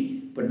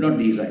seeing, but not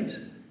these eyes.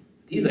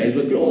 These eyes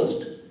were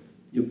closed.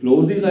 You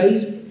close these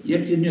eyes,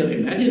 yet in your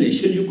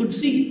imagination you could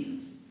see.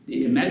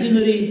 The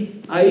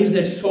imaginary eyes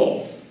that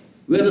saw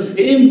were the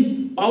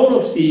same power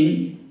of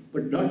seeing,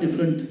 but not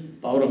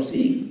different power of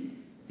seeing.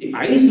 The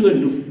eyes were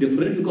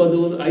different because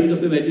those were eyes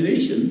of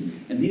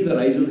imagination, and these are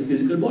eyes of the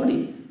physical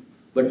body.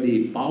 But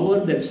the power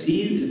that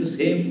sees is the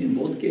same in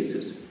both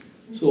cases.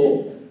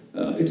 So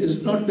it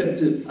is not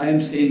that I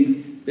am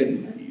saying that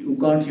you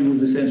can't use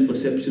the sense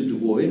perception to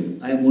go in.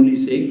 I am only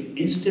saying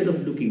instead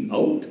of looking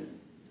out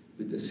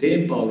with the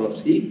same power of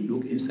seeing,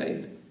 look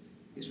inside.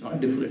 It's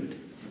not different.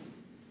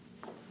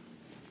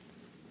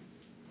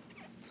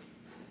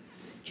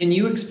 Can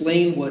you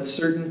explain what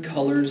certain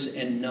colors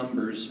and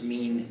numbers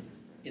mean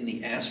in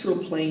the astral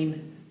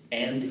plane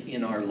and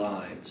in our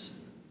lives?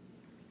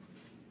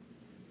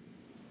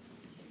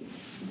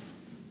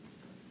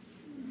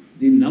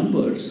 The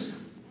numbers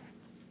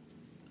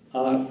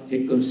are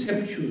a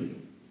conceptual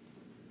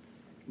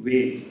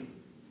way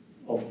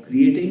of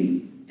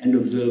creating and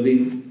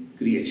observing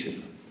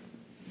creation.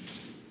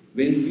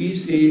 When we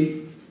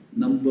say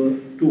number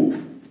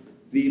 2,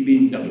 we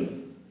mean double.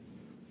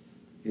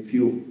 If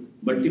you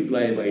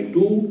multiply by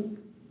 2,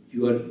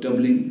 you are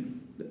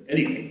doubling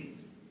anything.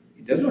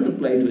 It does not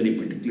apply to any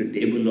particular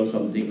table or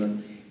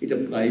something. It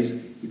applies,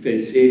 if I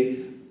say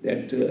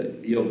that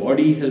your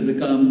body has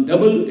become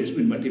double, it's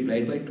been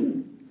multiplied by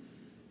 2.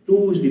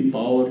 2 is the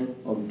power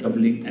of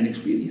doubling an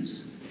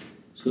experience.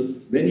 So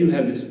when you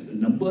have this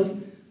number,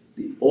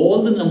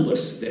 all the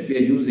numbers that we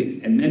are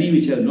using, and many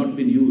which have not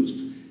been used,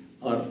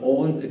 are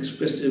all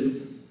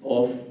expressive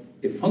of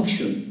a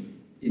function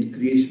in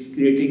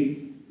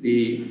creating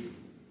the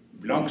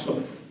blocks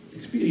of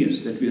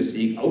experience that we are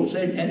seeing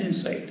outside and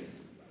inside.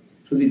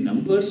 So the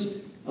numbers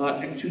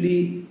are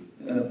actually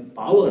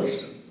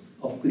powers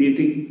of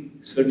creating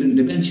certain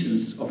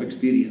dimensions of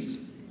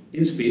experience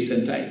in space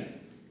and time.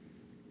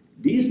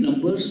 These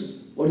numbers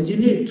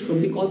originate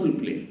from the causal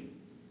plane,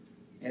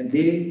 and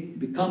they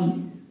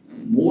become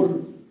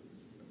more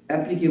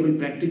applicable,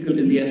 practical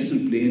in the astral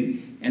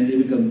plane, and they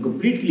become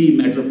completely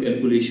matter of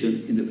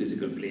calculation in the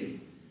physical plane.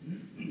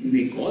 In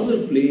the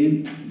causal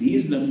plane,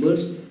 these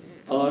numbers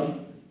are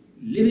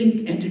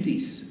living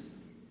entities.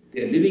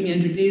 They are living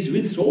entities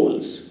with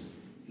souls.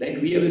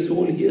 Like we have a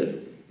soul here.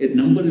 A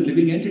number is a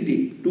living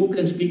entity. 2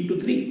 can speak to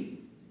 3,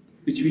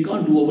 which we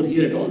can't do over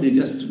here at all. They're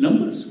just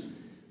numbers.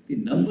 The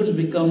numbers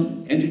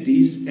become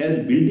entities as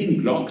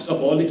building blocks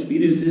of all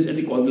experiences at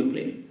the causal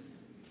plane.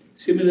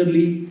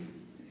 Similarly,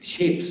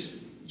 shapes,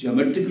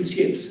 geometrical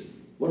shapes.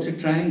 What's a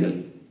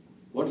triangle?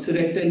 What's a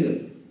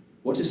rectangle?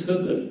 What's a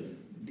circle?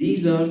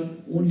 These are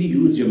only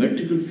used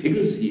geometrical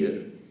figures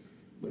here.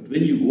 But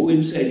when you go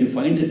inside, you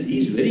find that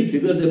these very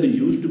figures have been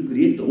used to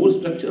create the whole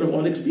structure of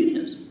all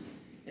experience.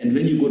 And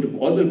when you go to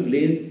causal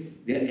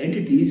plane, they are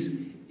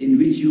entities in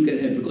which you can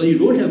have, because you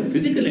don't have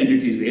physical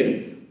entities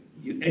there,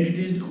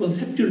 entities in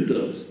conceptual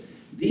terms.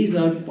 These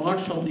are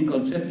parts of the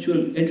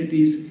conceptual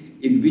entities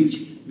in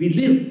which we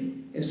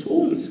live as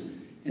souls.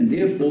 And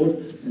therefore,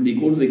 when we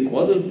go to the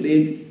causal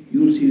plane,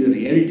 you will see the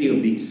reality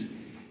of these.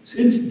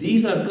 Since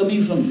these are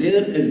coming from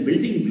there as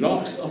building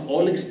blocks of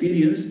all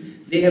experience,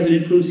 they have an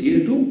influence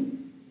here too.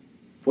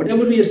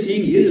 Whatever we are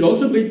seeing here is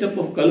also built up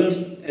of colors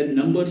and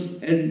numbers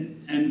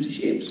and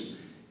shapes.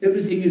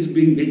 Everything is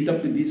being built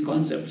up with these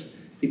concepts.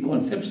 The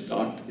concepts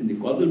start in the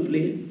causal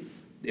plane,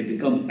 they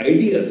become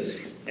ideas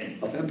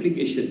of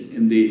application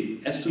in the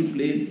astral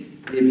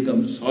plane, they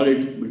become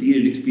solid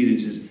material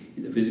experiences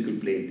in the physical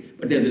plane.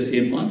 But they are the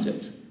same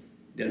concepts.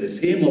 They are the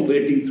same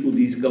operating through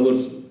these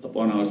covers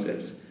upon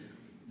ourselves.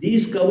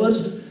 These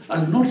covers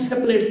are not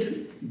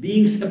separate,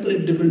 being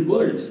separate different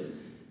worlds.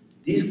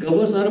 These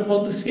covers are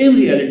upon the same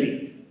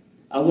reality.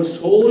 Our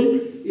soul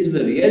is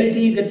the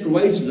reality that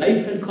provides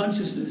life and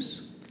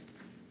consciousness.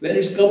 When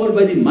it's covered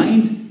by the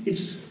mind, it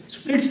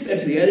splits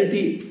that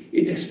reality,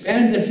 it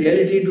expands that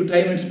reality into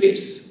time and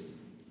space.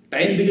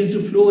 Time begins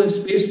to flow and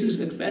space is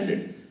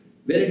expanded.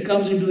 When it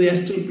comes into the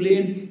astral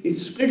plane, it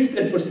splits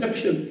that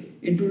perception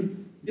into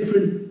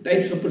different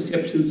types of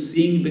perceptions.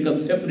 Seeing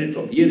becomes separate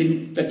from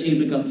hearing, touching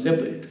becomes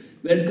separate.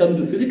 When it comes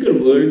to physical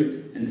world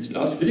and its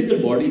last physical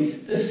body,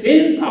 the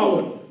same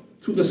power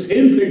through the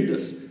same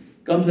filters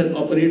comes and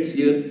operates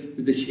here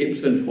with the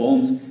shapes and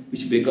forms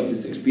which make up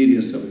this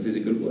experience of a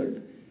physical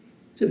world.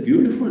 It's a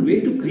beautiful way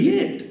to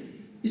create.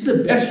 It's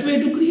the best way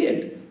to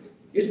create.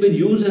 It's been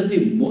used as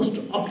the most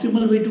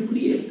optimal way to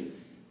create.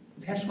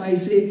 That's why I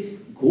say,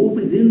 go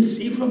within,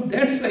 see from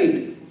that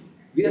side.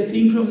 We are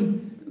seeing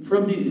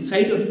from the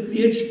side of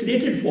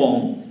created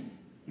form.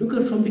 Look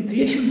at from the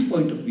creation's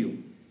point of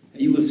view.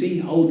 And you will see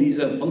how these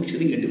are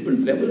functioning at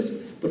different levels,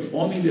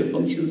 performing their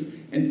functions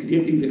and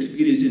creating the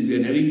experiences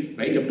we are having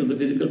right up to the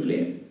physical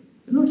plane.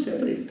 They're not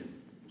separate.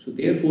 So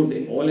therefore,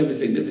 they all have a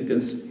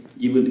significance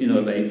even in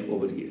our life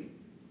over here.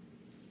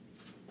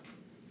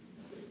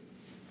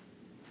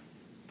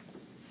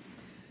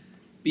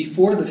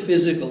 Before the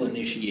physical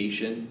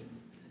initiation,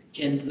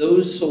 can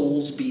those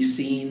souls be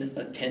seen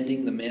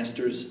attending the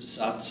Master's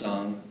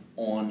satsang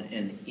on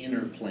an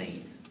inner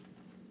plane?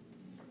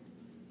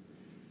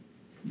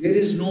 There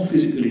is no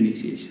physical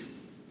initiation.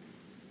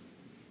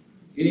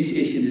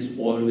 Initiation is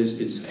always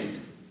inside.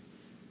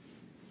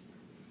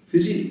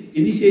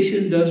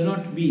 Initiation does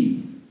not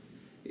mean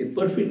a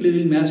perfect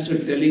living master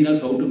telling us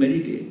how to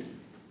meditate.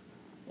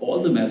 All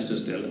the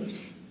masters tell us.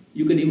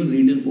 You can even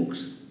read in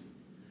books.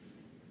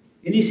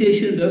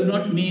 Initiation does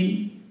not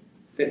mean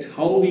that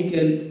how we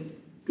can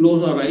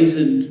close our eyes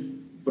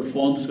and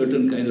perform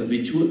certain kinds of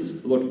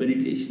rituals about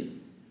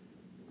meditation.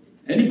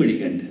 Anybody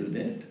can tell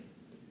that.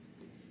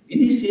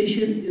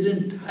 Initiation is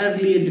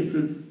entirely a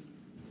different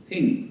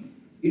thing.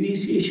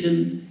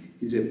 Initiation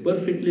is a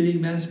perfect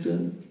living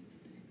master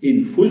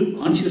in full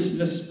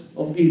consciousness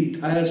of the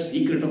entire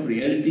secret of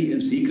reality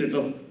and secret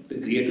of the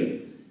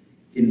Creator.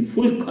 In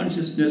full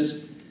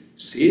consciousness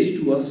says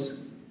to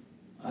us,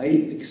 I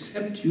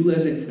accept you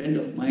as a friend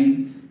of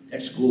mine,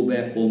 let's go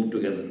back home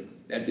together.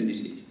 That's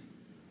initiation.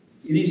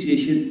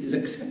 Initiation is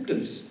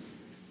acceptance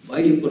by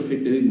a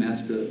perfect living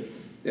master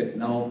that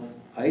now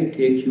I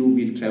take you,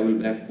 we'll travel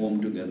back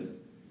home together.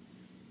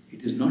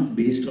 It is not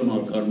based on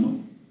our karma.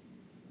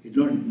 It's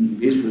not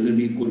based whether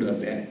we are good or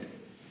bad.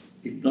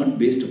 It's not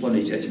based upon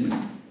a judgment.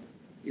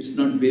 It's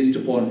not based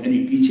upon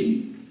any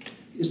teaching.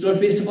 It's not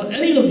based upon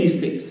any of these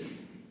things.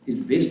 It's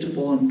based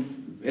upon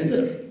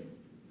whether,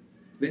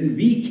 when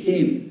we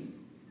came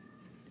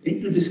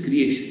into this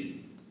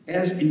creation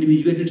as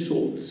individuated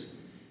souls,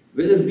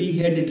 whether we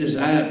had a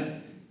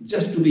desire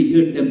just to be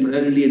here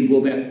temporarily and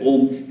go back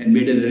home and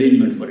made an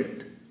arrangement for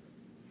it.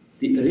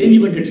 The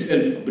arrangement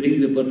itself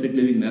brings a perfect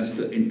living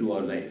master into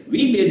our life.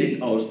 We made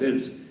it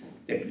ourselves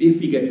that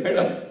if we get fed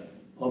up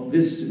of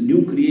this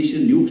new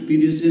creation, new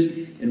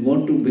experiences, and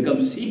want to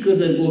become seekers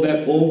and go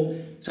back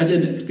home, such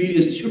an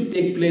experience should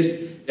take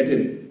place, that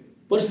a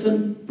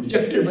person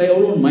projected by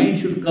our own mind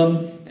should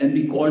come and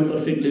be called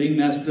perfect living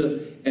master,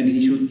 and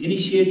he should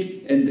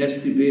initiate, and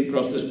that's the way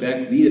process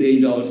back. We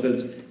arranged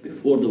ourselves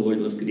before the world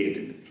was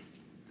created.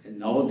 And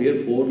now,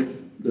 therefore,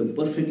 the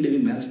perfect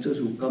living masters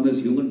who come as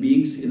human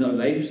beings in our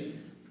lives,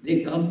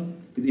 they come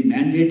with the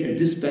mandate at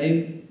this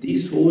time.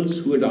 These souls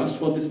who had asked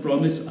for this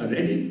promise are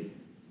ready.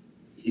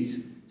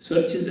 He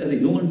searches as a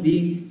human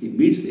being, he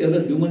meets the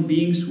other human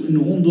beings in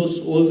whom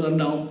those souls are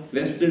now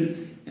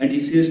vested, and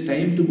he says,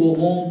 time to go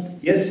home.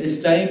 Yes,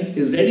 it's time, it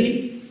is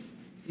ready.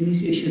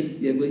 Initiation,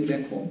 we are going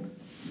back home.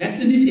 That's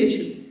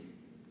initiation.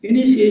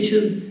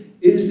 Initiation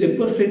is a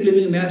perfect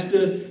living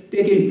master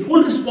taking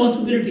full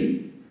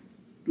responsibility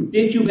to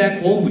take you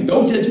back home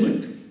without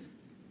judgment,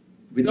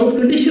 without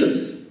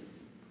conditions.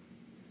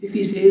 If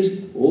he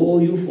says, oh,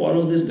 you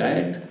follow this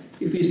diet,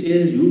 if he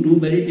says you do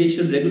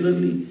meditation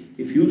regularly,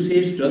 if you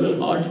say struggle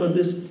hard for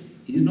this,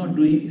 he's not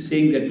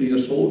saying that to your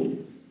soul.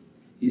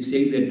 He's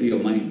saying that to your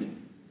mind.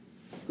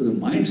 So the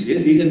mind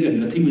says we can get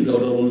nothing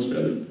without our own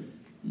struggle.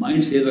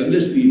 Mind says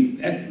unless we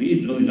act,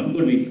 we no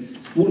longer be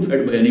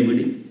spoon-fed by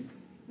anybody.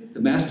 The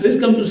master has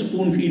come to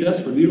spoon-feed us,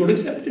 but we don't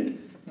accept it.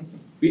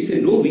 We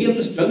say, no, we have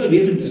to struggle, we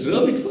have to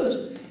deserve it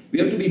first. We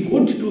have to be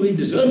good to be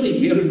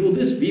deserving. We have to do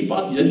this. We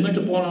pass judgment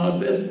upon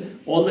ourselves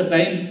all the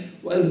time,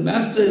 while the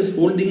master is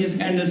holding his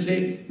hand and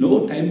saying,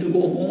 no, time to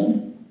go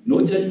home,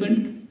 no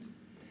judgment.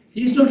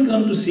 He's not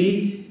come to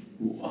see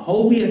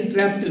how we are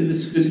trapped in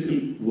this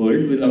physical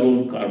world with our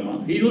own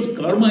karma. He knows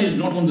karma is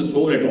not on the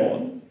soul at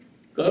all.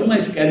 Karma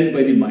is carried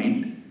by the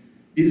mind.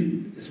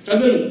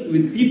 Struggle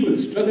with people,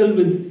 struggle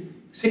with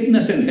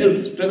sickness and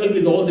health, struggle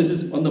with all this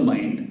is on the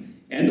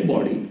mind and the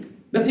body.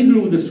 Nothing to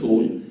do with the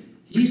soul.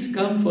 He's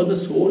come for the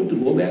soul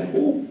to go back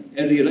home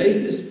and realize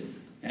this.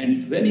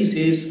 And when he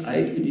says, I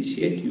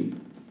initiate you,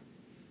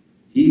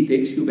 he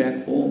takes you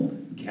back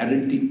home,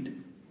 guaranteed.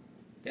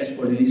 That's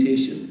called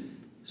initiation.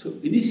 So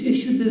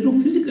initiation, there's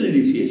no physical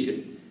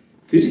initiation.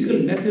 Physical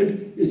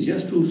method is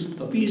just to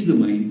appease the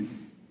mind,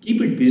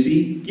 keep it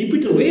busy, keep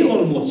it away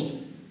almost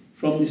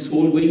from the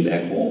soul going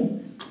back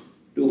home,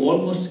 to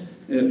almost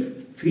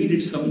feed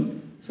it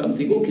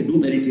something. Okay, do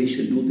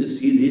meditation, do this,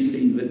 see these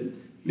things,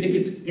 make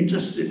it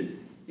interested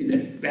in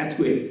that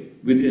pathway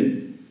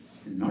within.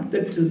 And not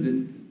that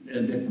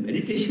that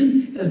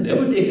meditation has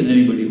never taken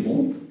anybody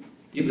home.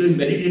 People are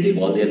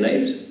meditating all their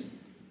lives.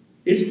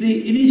 It's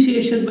the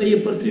initiation by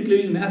a perfect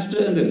living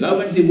master and the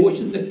love and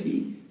devotion that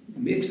he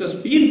makes us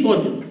feel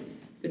for him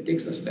that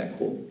takes us back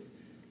home.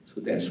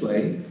 So that's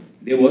why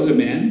there was a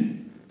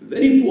man, a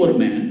very poor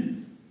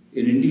man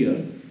in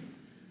India,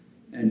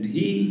 and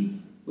he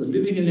was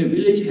living in a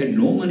village, had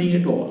no money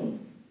at all,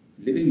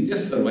 living,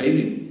 just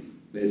surviving,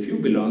 with few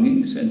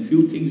belongings and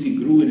few things he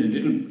grew in a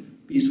little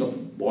piece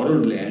of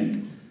borrowed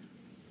land.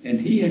 And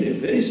he had a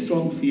very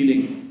strong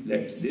feeling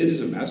that there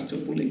is a master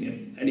pulling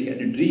him. And he had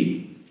a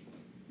dream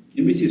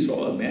in which he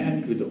saw a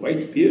man with a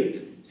white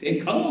beard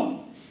saying, come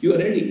on, you are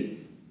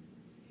ready.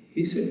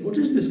 He said, what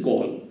is this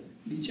call?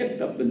 He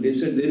checked up and they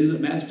said, there is a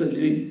master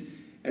living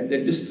at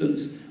that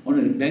distance on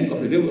a bank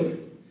of a river.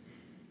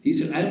 He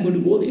said, I am going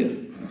to go there.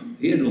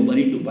 He had no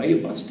money to buy a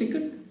bus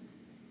ticket.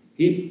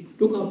 He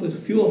took up a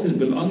few of his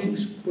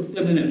belongings, put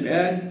them in a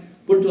bag,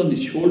 put it on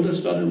his shoulder,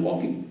 started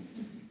walking.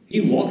 He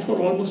walked for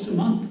almost a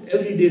month,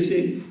 every day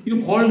saying,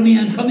 you called me,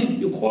 I'm coming.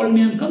 You called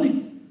me, I'm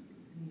coming.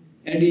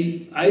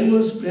 And I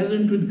was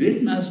present with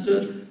great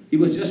master He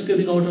was just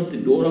coming out of the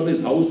door of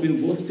his house. We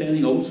were both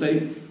standing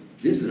outside.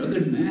 This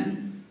rugged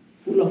man,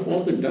 full of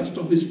all the dust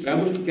of his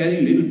travel,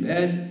 carrying a little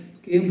bag,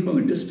 came from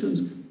a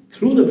distance,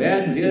 threw the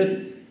bag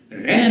there,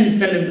 ran,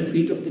 fell at the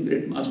feet of the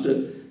great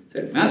master,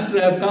 said, "Master,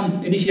 I have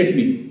come, initiate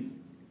me."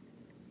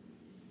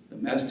 The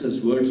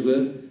master's words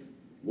were,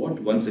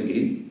 "What, once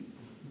again?"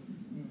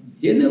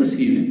 He had never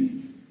seen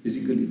him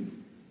physically.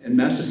 And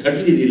master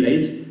suddenly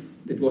realized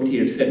that what he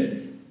had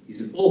said. He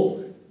said,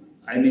 "Oh,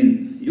 I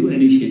mean, you were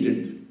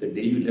initiated the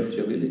day you left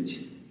your village.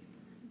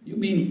 You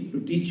mean to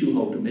teach you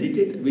how to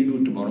meditate? I will do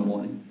it tomorrow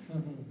morning."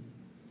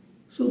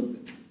 So,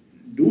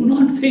 do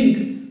not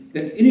think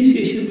that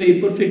initiation by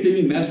a perfect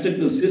living master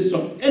consists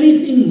of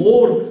anything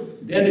more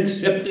than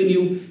accepting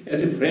you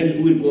as a friend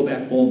who will go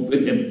back home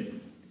with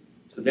him.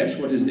 So that's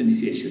what is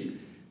initiation.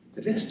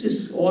 The rest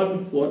is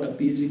all for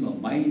appeasing our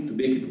mind, to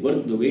make it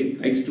work the way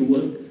it likes to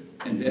work,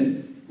 and then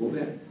go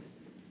back.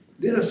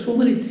 There are so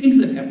many things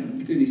that happen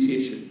with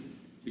initiation,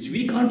 which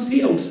we can't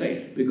see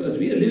outside, because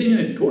we are living in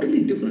a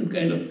totally different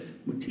kind of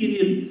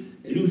material,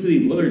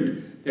 illusory world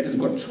that has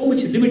got so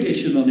much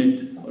limitation on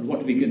it, on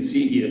what we can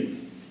see here.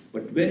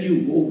 But when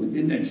you go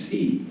within and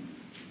see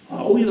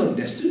how your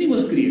destiny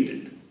was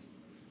created,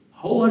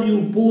 how are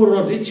you poor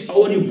or rich,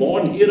 how are you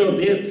born here or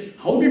there,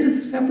 how did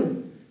this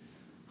happen?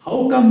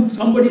 How come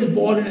somebody is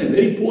born in a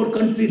very poor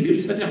country,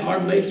 lives such a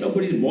hard life,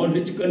 somebody is born in a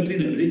rich country,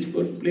 in a rich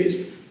place,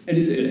 and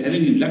is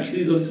having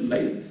luxuries of his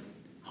life?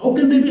 How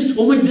can there be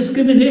so much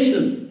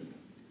discrimination?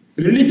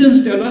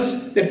 Religions tell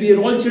us that we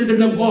are all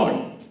children of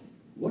God.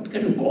 What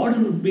kind of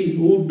God would be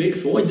who would make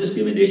so much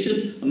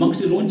discrimination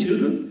amongst his own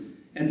children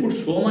and put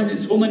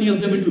so many of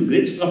them into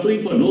great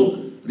suffering for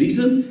no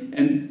reason,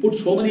 and put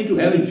so many to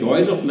have the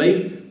joys of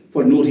life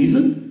for no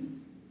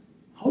reason?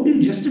 How do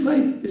you justify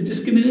this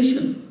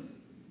discrimination?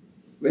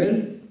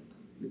 Well,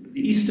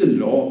 the Eastern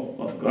law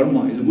of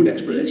karma is a good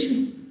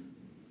explanation.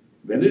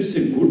 Whether it's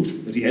a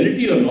good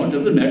reality or not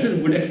doesn't matter, it's a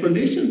good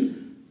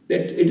explanation.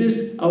 That it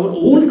is our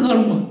own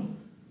karma.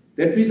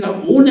 That means our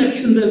own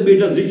actions that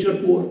made us rich or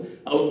poor.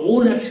 Our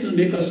own actions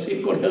make us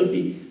sick or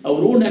healthy.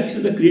 Our own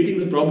actions are creating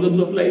the problems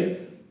of life.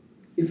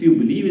 If you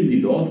believe in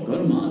the law of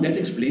karma, that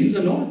explains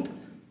a lot.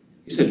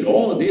 It's a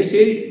law. They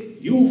say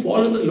you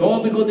follow the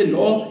law because the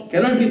law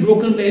cannot be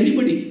broken by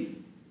anybody.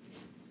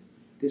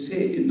 They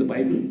say in the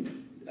Bible,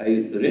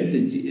 I read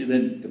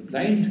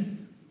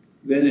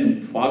when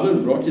a father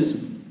brought his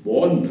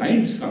born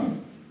blind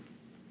son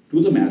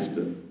to the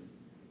master,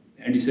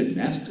 and he said,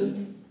 "Master,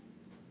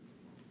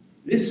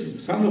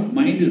 this son of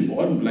mine is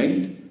born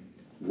blind.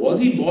 Was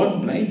he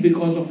born blind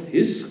because of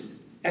his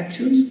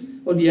actions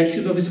or the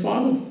actions of his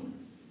father?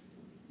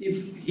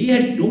 If he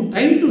had no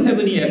time to have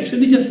any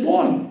action, he just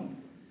born.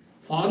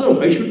 Father,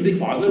 why should the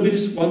father be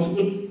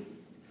responsible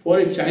for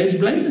a child's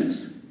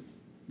blindness?"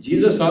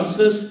 Jesus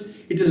answers,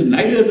 "It is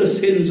neither the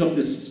sins of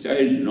this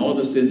child nor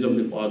the sins of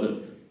the father.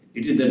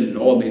 It is that the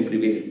law may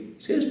prevail."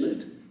 He says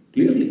that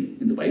clearly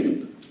in the Bible.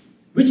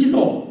 Which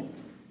law?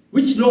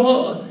 Which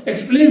law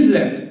explains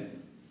that?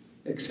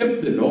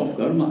 Except the law of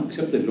karma,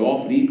 except the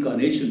law of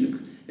reincarnation,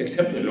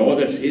 except the law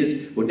that says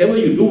whatever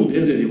you do,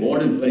 there is a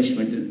reward and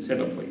punishment set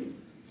up for you.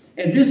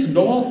 And this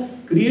law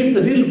creates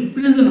the real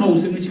prison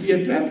house in which we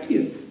are trapped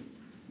here.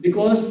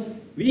 Because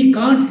we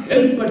can't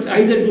help but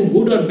either do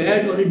good or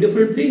bad or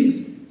indifferent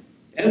things.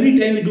 Every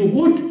time we do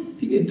good,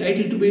 we are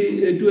entitled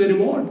to a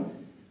reward.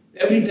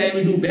 Every time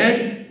we do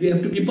bad, we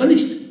have to be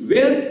punished.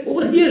 Where?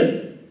 Over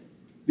here.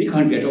 We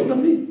can't get out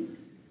of it.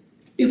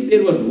 If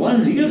there was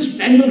one real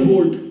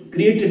stranglehold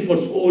created for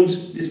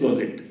souls, this was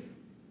it.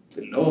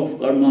 The law of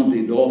karma,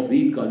 the law of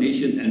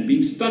reincarnation, and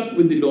being stuck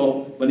with the law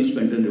of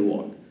punishment and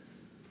reward.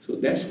 So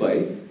that's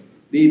why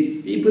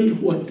the people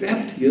who are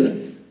trapped here,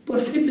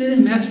 perfect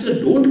living master,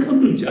 don't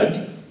come to judge.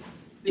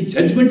 The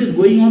judgment is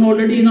going on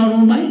already in our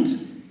own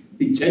minds.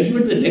 The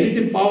judgment, the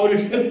negative power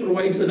itself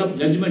provides enough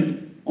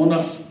judgment on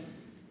us.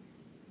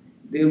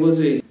 There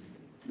was a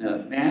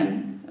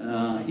man,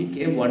 he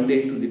came one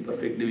day to the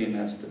perfect living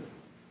master,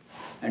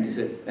 and he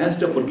said,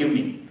 "Master, forgive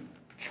me.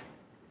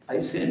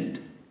 I sinned."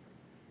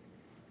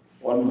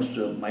 Almost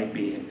might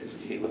be,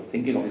 he was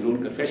thinking of his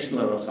own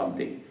confessional or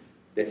something,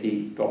 that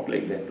he talked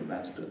like that to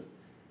master.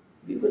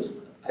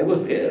 I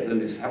was there when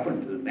this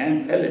happened. The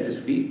man fell at his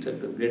feet,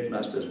 at the great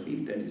master's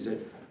feet, and he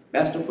said,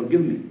 "Master,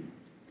 forgive me.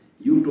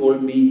 You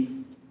told me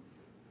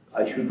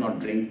I should not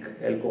drink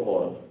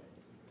alcohol.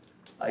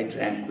 I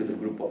drank with a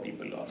group of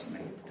people last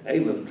night. I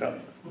was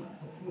drunk.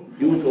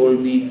 You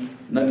told me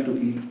not to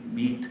eat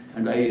meat,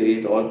 and I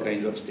ate all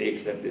kinds of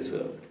steaks that they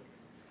served.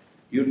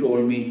 You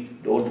told me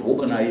don't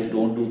womanize,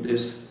 don't do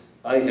this.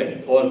 I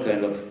had all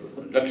kinds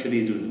of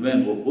luxuries with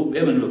women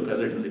who were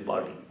present in the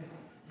party.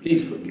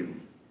 Please forgive me."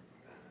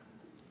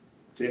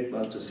 Great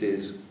master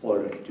says, "All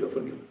right, you're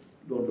forgiven.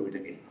 Don't do it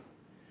again."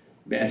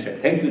 Man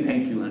said, thank you,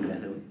 and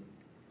ran away.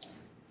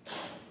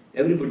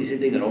 Everybody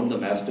sitting around the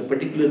master,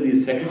 particularly the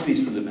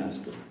secretaries to the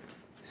master,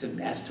 he said,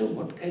 "Master,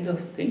 what kind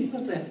of thing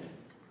was that?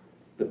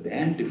 The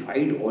man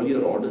defied all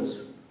your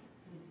orders.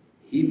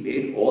 He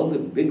made all the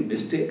big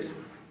mistakes,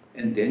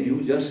 and then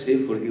you just say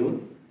forgiven."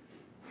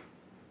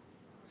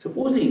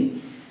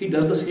 Supposing he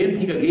does the same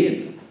thing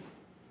again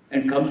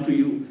and comes to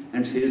you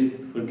and says,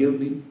 forgive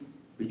me,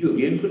 will you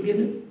again forgive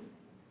him?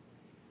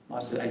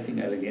 Master, I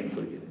think I'll again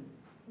forgive him.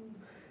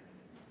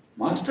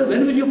 Master,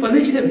 when will you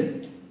punish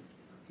him?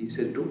 He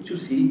says, don't you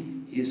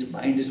see, his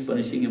mind is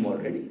punishing him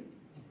already.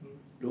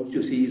 Don't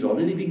you see, he's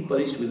already being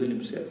punished within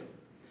himself.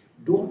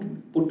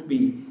 Don't put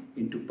me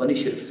into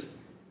punishers.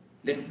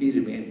 Let me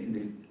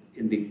remain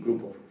in the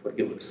group of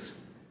forgivers.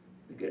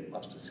 The great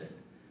master said.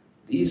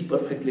 These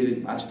perfect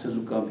living masters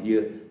who come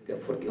here, they are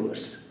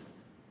forgivers.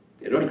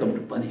 They don't come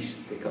to punish,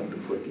 they come to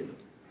forgive.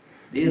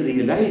 They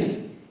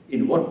realize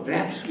in what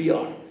traps we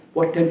are,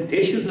 what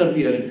temptations are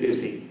we are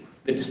facing,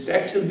 the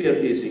distractions we are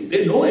facing.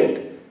 They know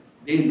it.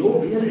 They know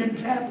we are in a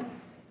trap.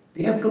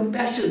 They have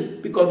compassion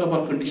because of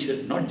our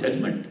condition, not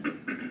judgment.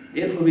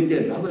 Therefore, with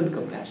their love and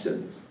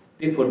compassion,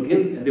 they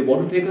forgive and they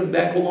want to take us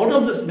back home out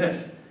of this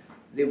mess.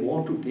 They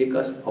want to take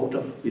us out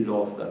of the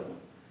law of karma.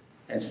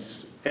 And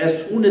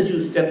as soon as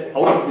you step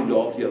out of the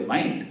law of your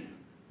mind,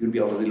 you'll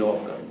be out of the law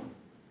of karma.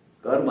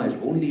 Karma is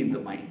only in the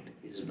mind.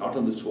 It is not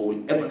on the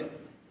soul ever.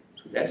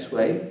 So that's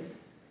why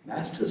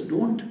masters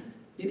don't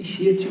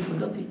initiate you for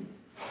nothing.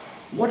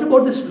 What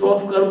about this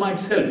law of karma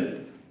itself?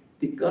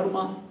 The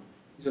karma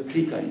is of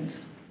three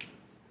kinds.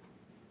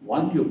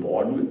 One you're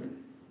born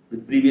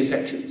with previous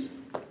actions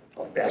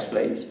of past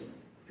lives.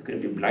 You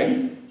can be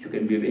blind, you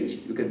can be rich,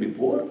 you can be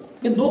poor.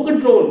 You have no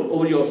control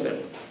over yourself.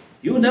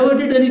 You never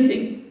did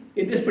anything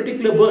in this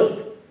particular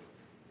birth.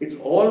 It's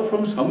all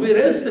from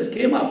somewhere else that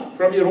came up,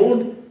 from your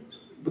own,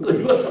 because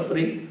you are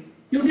suffering.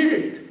 You did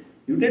it.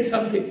 You did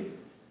something.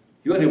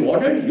 You are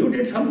rewarded, you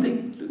did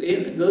something to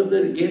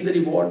gain the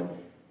reward.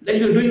 Then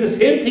you are doing the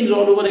same things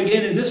all over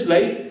again in this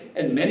life,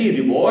 and many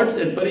rewards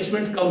and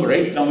punishments come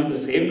right now in the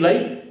same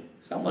life.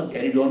 Some are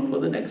carried on for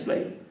the next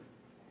life.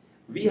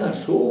 We are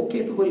so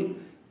capable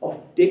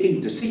of taking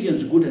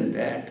decisions, good and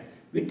bad.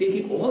 We're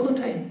taking all the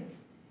time.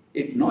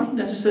 It's not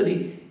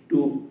necessary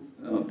to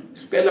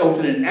spell out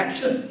in an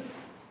action.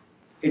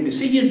 A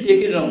decision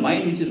taken in our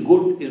mind which is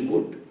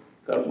good,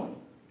 karma.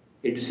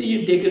 A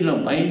decision taken in our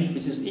mind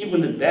which is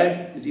evil and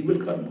bad is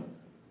evil karma.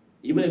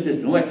 Even if there's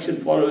no action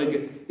following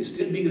it, it's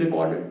still being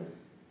recorded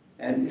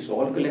and it's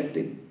all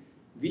collecting.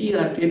 We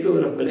are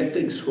capable of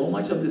collecting so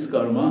much of this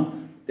karma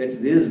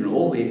that there is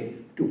no way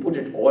to put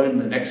it all in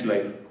the next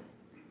life.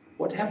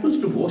 What happens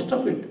to most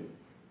of it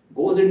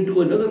goes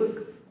into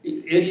another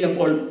area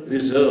called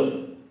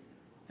reserve.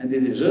 And the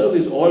reserve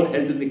is all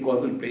held in the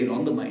causal plane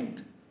on the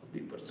mind of the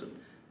person.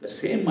 The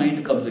same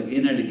mind comes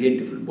again and again,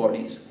 different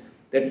bodies.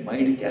 That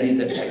mind carries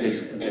that baggage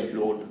and that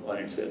load on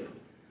itself.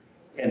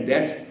 And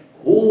that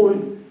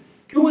whole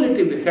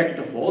cumulative effect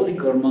of all the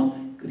karma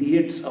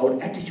creates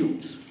our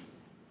attitudes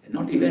and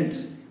not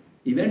events.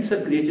 Events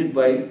are created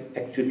by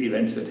actual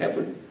events that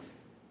happen.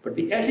 But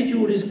the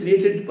attitude is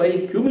created by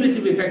a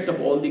cumulative effect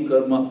of all the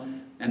karma,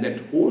 and that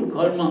whole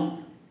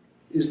karma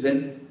is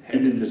then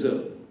held in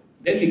reserve.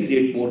 Then we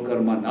create more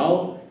karma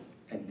now,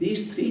 and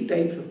these three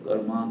types of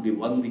karma, the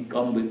one we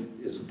come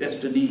with is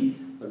destiny,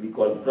 or we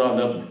call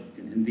prarabdha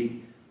in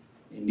Hindi,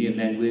 Indian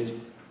language,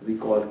 we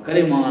call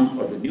kariman,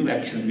 or the new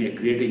action we are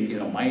creating in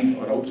our mind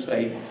or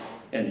outside,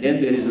 and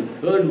then there is a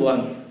third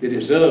one, the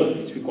reserve,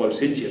 which we call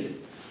sinchit.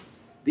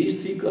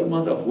 These three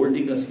karmas are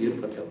holding us here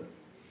forever.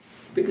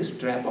 Biggest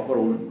trap of our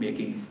own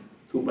making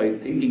through by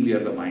thinking we are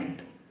the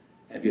mind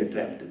and we are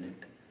trapped in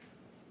it.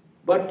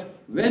 But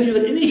when you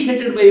are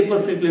initiated by a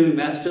perfect living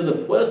master,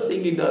 the first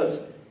thing he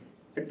does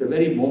at the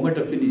very moment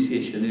of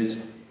initiation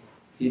is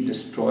he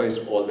destroys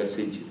all that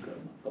sinchit karma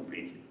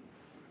completely.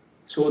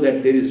 So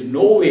that there is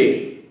no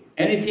way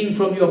anything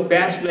from your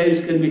past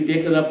lives can be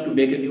taken up to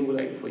make a new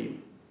life for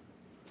you.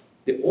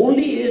 The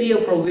only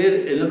area from where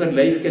another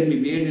life can be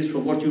made is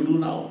from what you do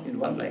now in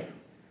one life.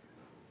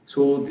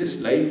 So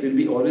this life will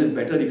be always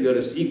better if you are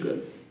a seeker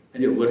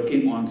and you're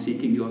working on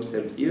seeking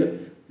yourself here,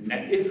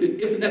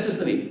 if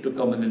necessary, to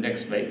come in the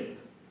next life.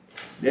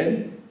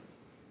 Then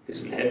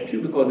this will help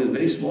you because there's a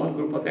very small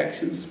group of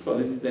actions for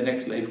which the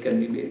next life can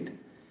be made.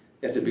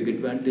 That's a big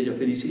advantage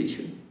of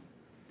initiation.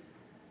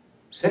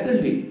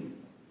 Secondly,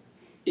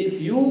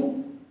 if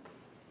you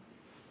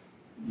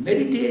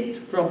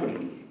meditate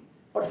properly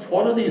or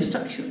follow the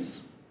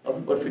instructions of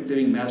a perfect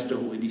living master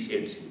who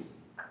initiates you,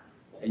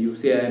 and you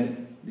say, I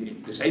am the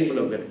disciple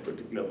of that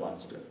particular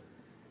master,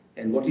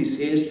 and what he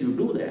says, you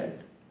do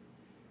that,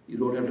 you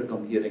don't have to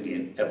come here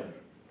again, ever.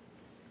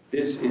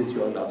 This is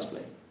your last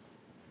life.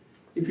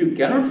 If you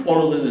cannot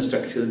follow those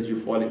instructions, you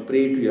fall a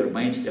prey to your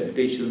mind's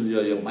temptations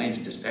or your mind's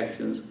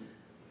distractions,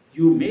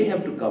 you may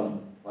have to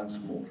come once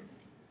more.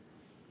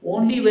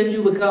 Only when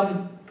you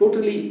become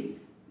totally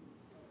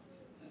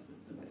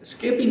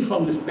escaping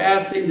from this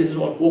path, saying this is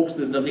all hoax,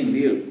 there's nothing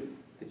real,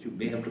 that you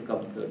may have to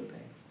come third time.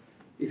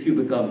 If you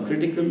become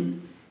critical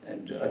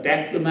and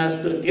attack the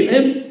master, kill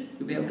him,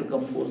 you may have to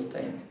come fourth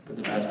time, but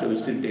the master will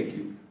still take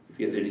you if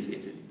he has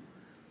initiated you.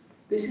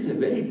 This is a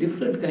very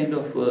different kind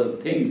of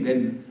thing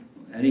than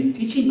any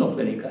teaching of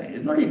any kind.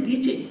 It's not a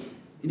teaching.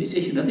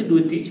 Initiation, nothing to do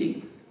with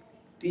teaching.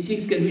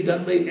 Teachings can be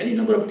done by any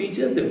number of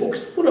teachers. The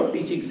books full of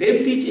teachings,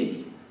 same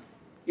teachings.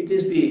 It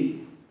is the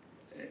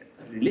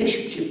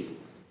relationship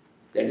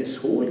that a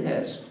soul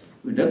has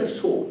with another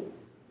soul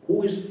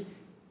who is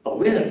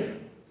aware,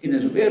 in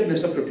his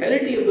awareness of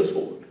totality of the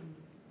soul,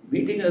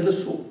 meeting another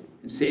soul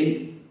and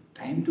saying,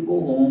 time to go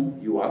home,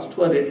 you asked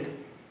for it,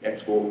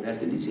 let's go, that's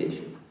the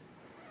initiation.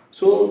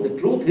 So the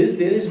truth is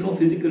there is no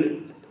physical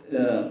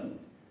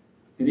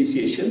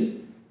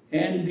initiation,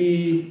 and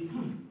the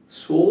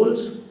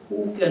souls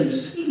who can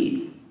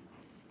see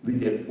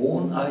with their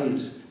own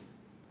eyes,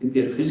 in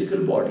their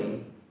physical body,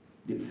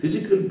 the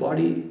physical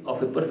body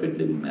of a perfect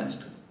living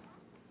master,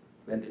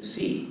 when they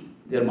see,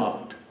 they are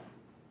marked.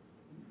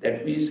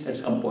 That means at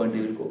some point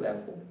they will go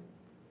back home.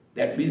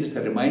 That means it's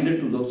a reminder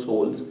to those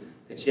souls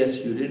that yes,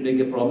 you didn't make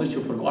a promise,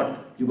 you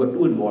forgot, you got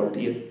too involved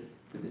here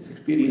with this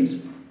experience.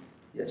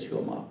 Yes, you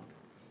are marked.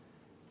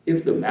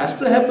 If the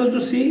master happens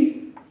to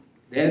see,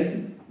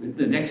 then with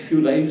the next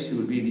few lives you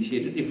will be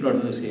initiated, if not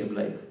in the same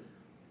life.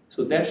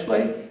 So that's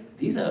why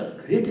these are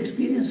great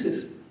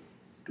experiences,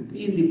 to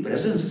be in the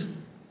presence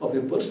of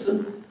a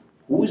person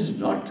who is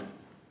not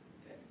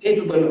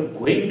capable of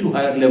going to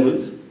higher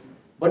levels,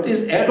 but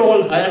is at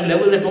all higher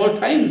levels at all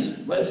times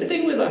while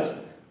sitting with us.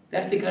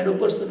 That's the kind of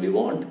person we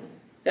want.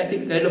 That's the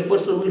kind of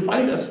person who will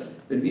find us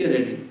when we are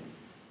ready.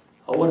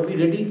 How are we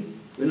ready?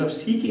 When our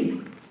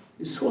seeking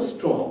is so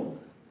strong,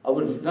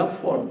 our love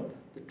for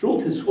the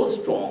truth is so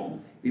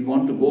strong, we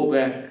want to go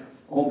back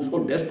home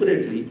so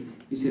desperately,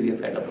 we say we are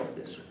fed up of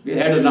this. We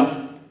had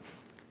enough.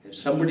 If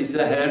somebody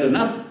says I had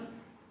enough,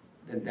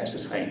 then that's a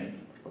sign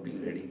of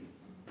being ready.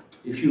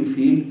 If you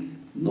feel,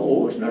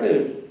 no, it's not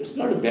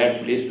a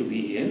bad place to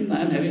be in,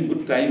 I'm having a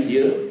good time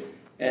here,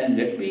 and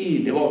let me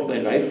live out my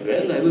life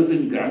well, I have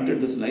been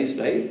granted this nice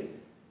life,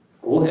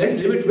 go ahead,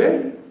 live it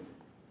well.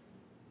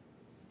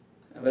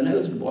 When I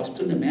was in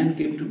Boston, a man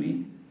came to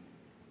me,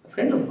 a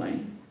friend of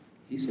mine,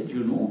 he said,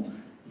 you know,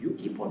 you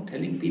keep on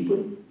telling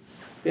people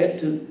that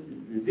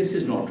this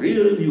is not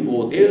real, you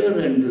go there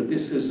and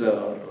this is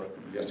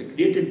just a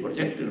created,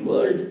 projected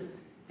world,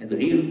 and the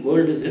real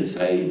world is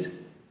inside.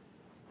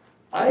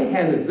 I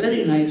have a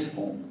very nice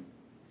home.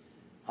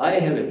 I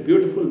have a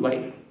beautiful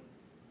wife.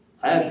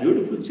 I have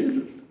beautiful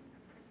children.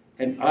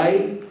 And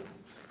I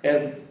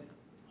have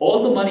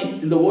all the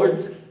money in the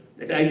world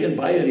that I can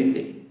buy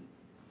anything.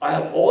 I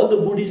have all the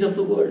goodies of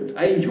the world.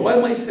 I enjoy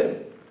myself.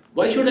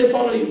 Why should I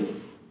follow you?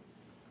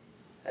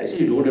 I say,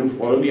 you don't have to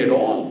follow me at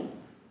all.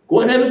 Go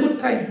and have a good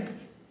time.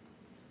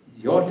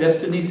 Your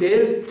destiny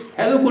says,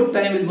 have a good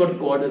time with what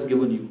God has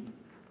given you.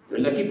 You're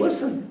a lucky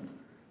person.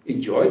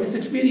 Enjoy this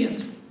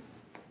experience.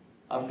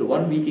 After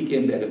 1 week, he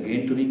came back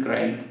again to me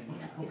crying.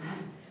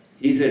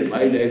 He said,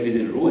 my life is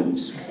in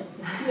ruins.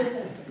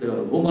 The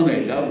woman I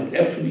love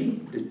left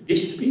me,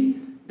 ditched me.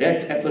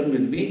 That happened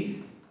with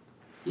me.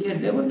 He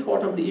had never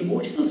thought of the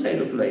emotional side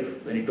of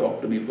life when he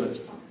talked to me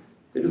first.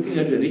 We're looking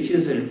at the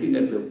riches and looking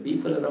at the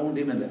people around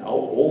him and the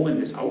home and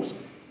his house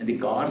and the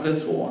cars and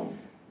so on.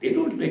 They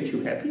don't make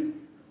you happy.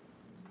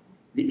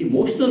 The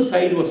emotional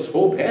side was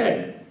so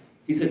bad.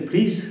 He said,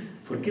 please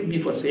forgive me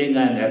for saying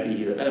I am happy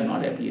here. I am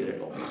not happy here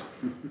at all.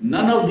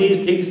 None of these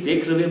things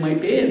takes away my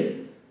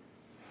pain.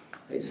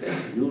 I said,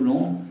 you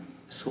know,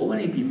 so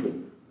many people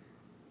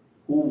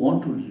who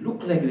want to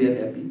look like they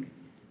are happy.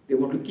 They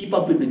want to keep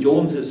up with the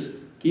Joneses,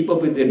 keep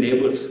up with their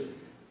neighbors.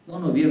 No,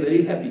 we are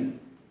very happy.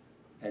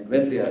 And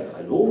when they are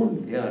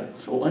alone, they are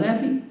so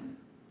unhappy.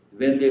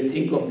 When they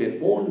think of their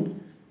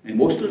own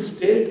emotional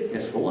state, they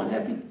are so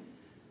unhappy.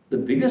 The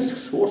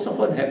biggest source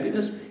of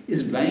unhappiness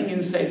is lying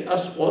inside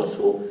us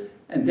also,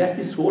 and that's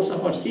the source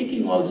of our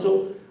seeking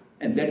also,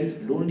 and that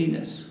is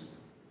loneliness.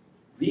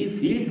 We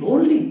feel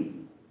lonely,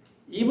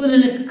 even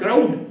in a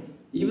crowd,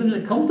 even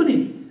in a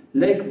company,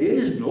 like there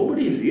is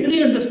nobody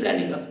really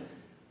understanding us.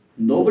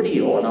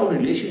 Nobody, all our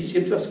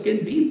relationships are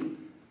skin deep.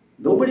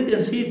 Nobody can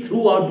see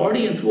through our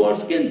body and through our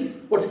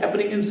skin what's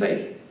happening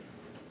inside.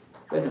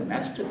 When a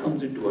master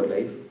comes into our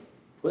life,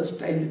 first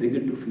time we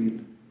begin to feel,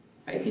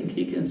 I think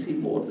he can see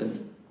more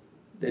than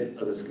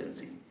others can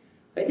see.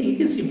 I think he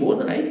can see more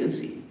than I can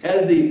see.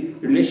 As the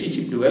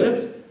relationship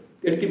develops,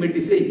 they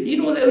ultimately say, he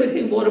knows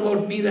everything more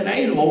about me than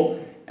I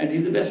know, and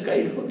he's the best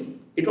guide for me.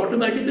 It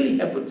automatically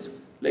happens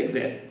like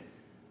that.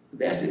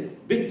 That's a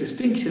big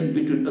distinction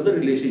between other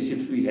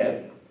relationships we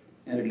have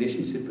and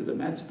relationship with the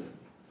master.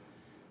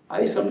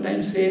 I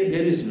sometimes say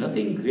there is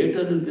nothing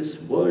greater in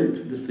this world,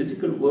 this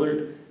physical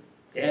world,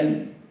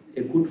 than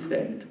a good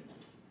friend.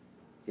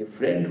 A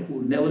friend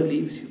who never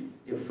leaves you.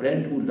 A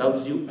friend who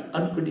loves you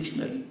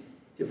unconditionally.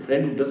 A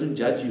friend who doesn't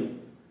judge you.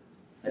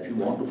 If you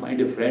want to find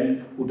a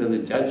friend who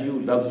doesn't judge you,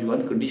 loves you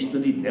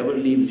unconditionally, never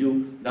leaves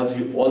you, loves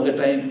you all the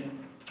time,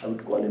 I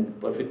would call him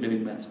perfect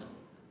living master.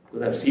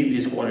 Because I've seen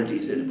these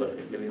qualities in a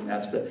perfect living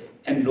master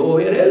and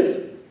nowhere else.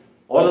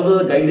 All of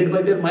us are guided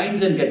by their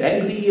minds and get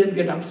angry and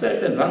get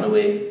upset and run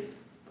away.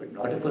 But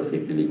not a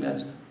perfect living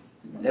master.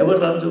 Never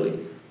runs away.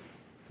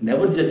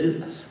 Never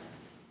judges us.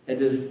 And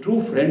is a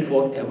true friend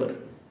forever.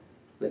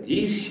 When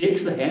he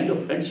shakes the hand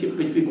of friendship,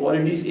 which we call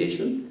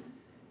initiation,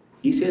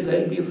 he says, I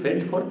will be a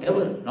friend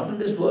forever. Not in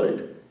this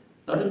world.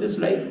 Not in this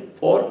life.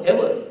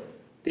 Forever.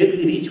 Till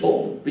we reach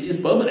home, which is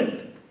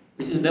permanent.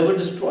 which is never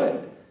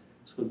destroyed.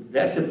 So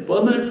that's a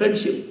permanent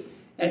friendship.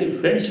 And a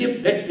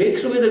friendship that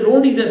takes away the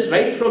loneliness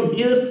right from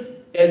here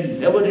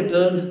and never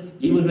returns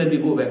even when we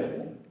go back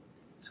home.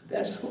 So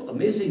that's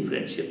amazing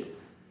friendship.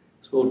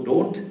 So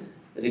don't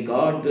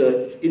regard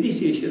the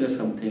initiation as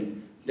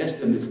something less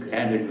than this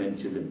grand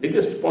adventure, the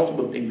biggest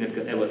possible thing that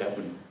can ever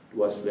happen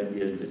to us when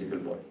we are in physical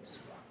bodies.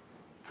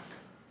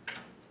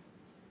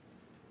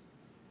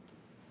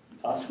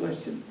 Last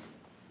question?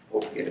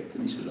 Okay, I'll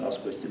finish the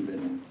last question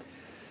then.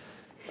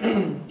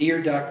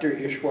 Dear Dr.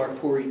 Ishwar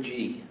Puri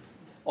Ji,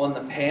 on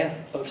the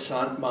path of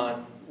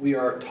Santmat, we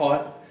are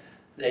taught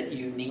that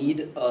you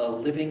need a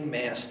living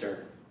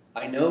master.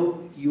 I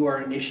know you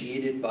are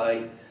initiated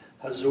by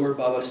Hazur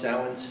Baba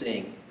Sawan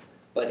Singh,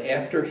 but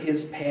after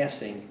his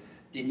passing,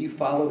 did you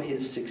follow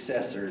his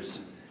successors?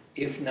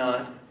 If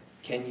not,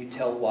 can you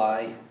tell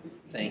why?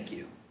 Thank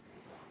you.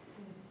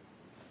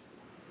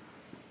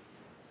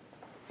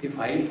 If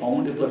I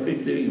found a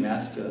perfect living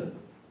master,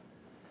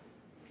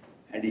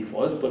 and he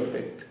was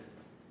perfect,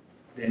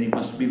 then he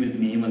must be with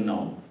me even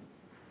now.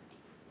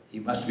 He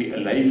must be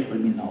alive for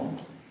me now.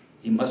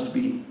 He must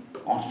be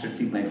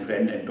constantly my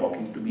friend and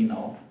talking to me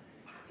now.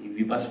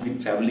 We must be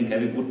traveling,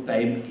 having a good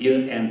time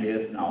here and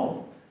there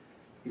now.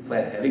 If I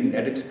am having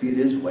that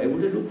experience, why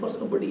would I look for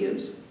somebody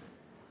else?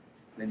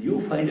 When you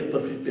find a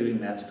perfect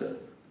living master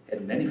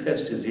and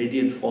manifest his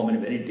radiant form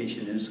in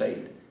meditation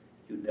inside,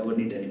 you never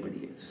need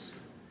anybody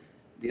else.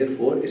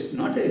 Therefore, it's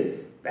not a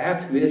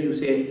path where you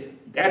say,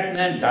 that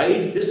man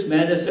died, this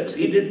man has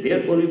succeeded,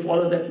 therefore we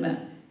follow that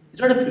man.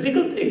 It's not a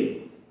physical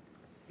thing.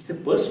 It's a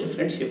personal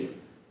friendship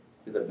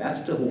with a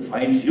master who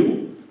finds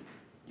you.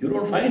 You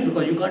don't find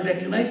because you can't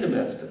recognize a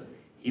master.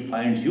 He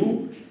finds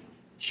you,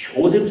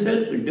 shows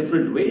himself in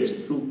different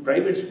ways through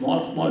private,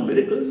 small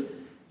miracles,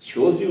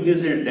 shows you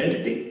his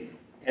identity,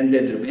 and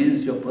then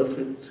remains your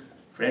perfect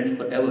friend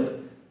forever.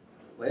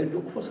 Why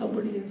look for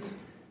somebody else?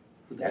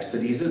 So that's the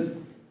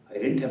reason. I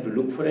didn't have to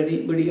look for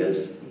anybody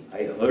else.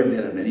 I heard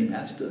there are many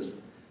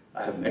masters.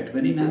 I have met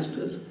many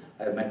masters.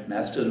 I have met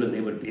masters when they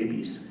were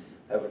babies.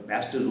 I have met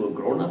masters who are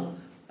grown up.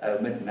 I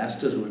have met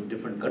masters who are in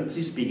different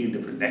countries, speaking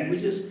different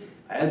languages.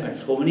 I have met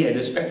so many, I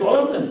respect all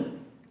of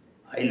them.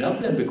 I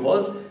love them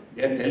because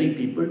they are telling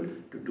people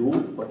to do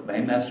what my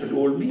master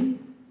told me.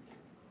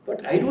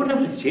 But I don't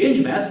have to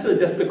change master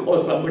just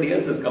because somebody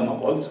else has come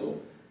up also.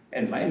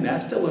 And my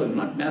master was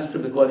not master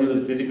because he was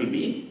a physical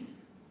being.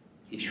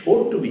 He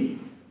showed to me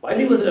while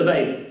he was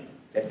alive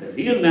that the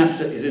real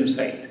master is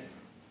inside.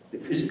 The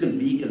physical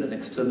being is an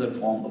external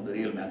form of the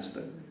real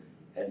master.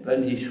 And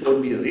when he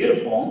showed me the real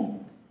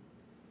form,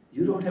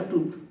 you don't have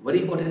to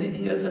worry about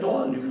anything else at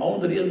all. You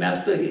found the real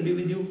master, he'll be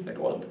with you at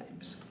all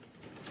times.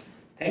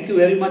 Thank you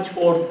very much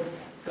for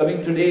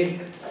coming today.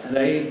 And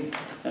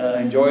I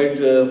enjoyed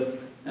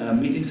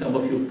meeting some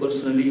of you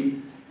personally.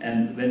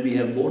 And when we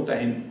have more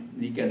time,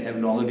 we can have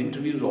longer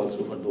interviews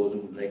also for those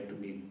who would like to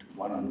meet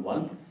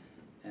one-on-one.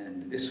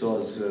 And this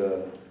was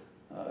a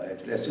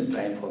pleasant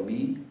time for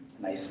me.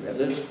 Nice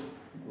weather,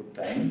 good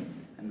time.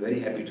 I'm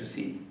very happy to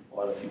see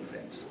all of you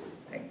friends.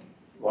 Thank you.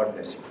 God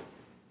bless you.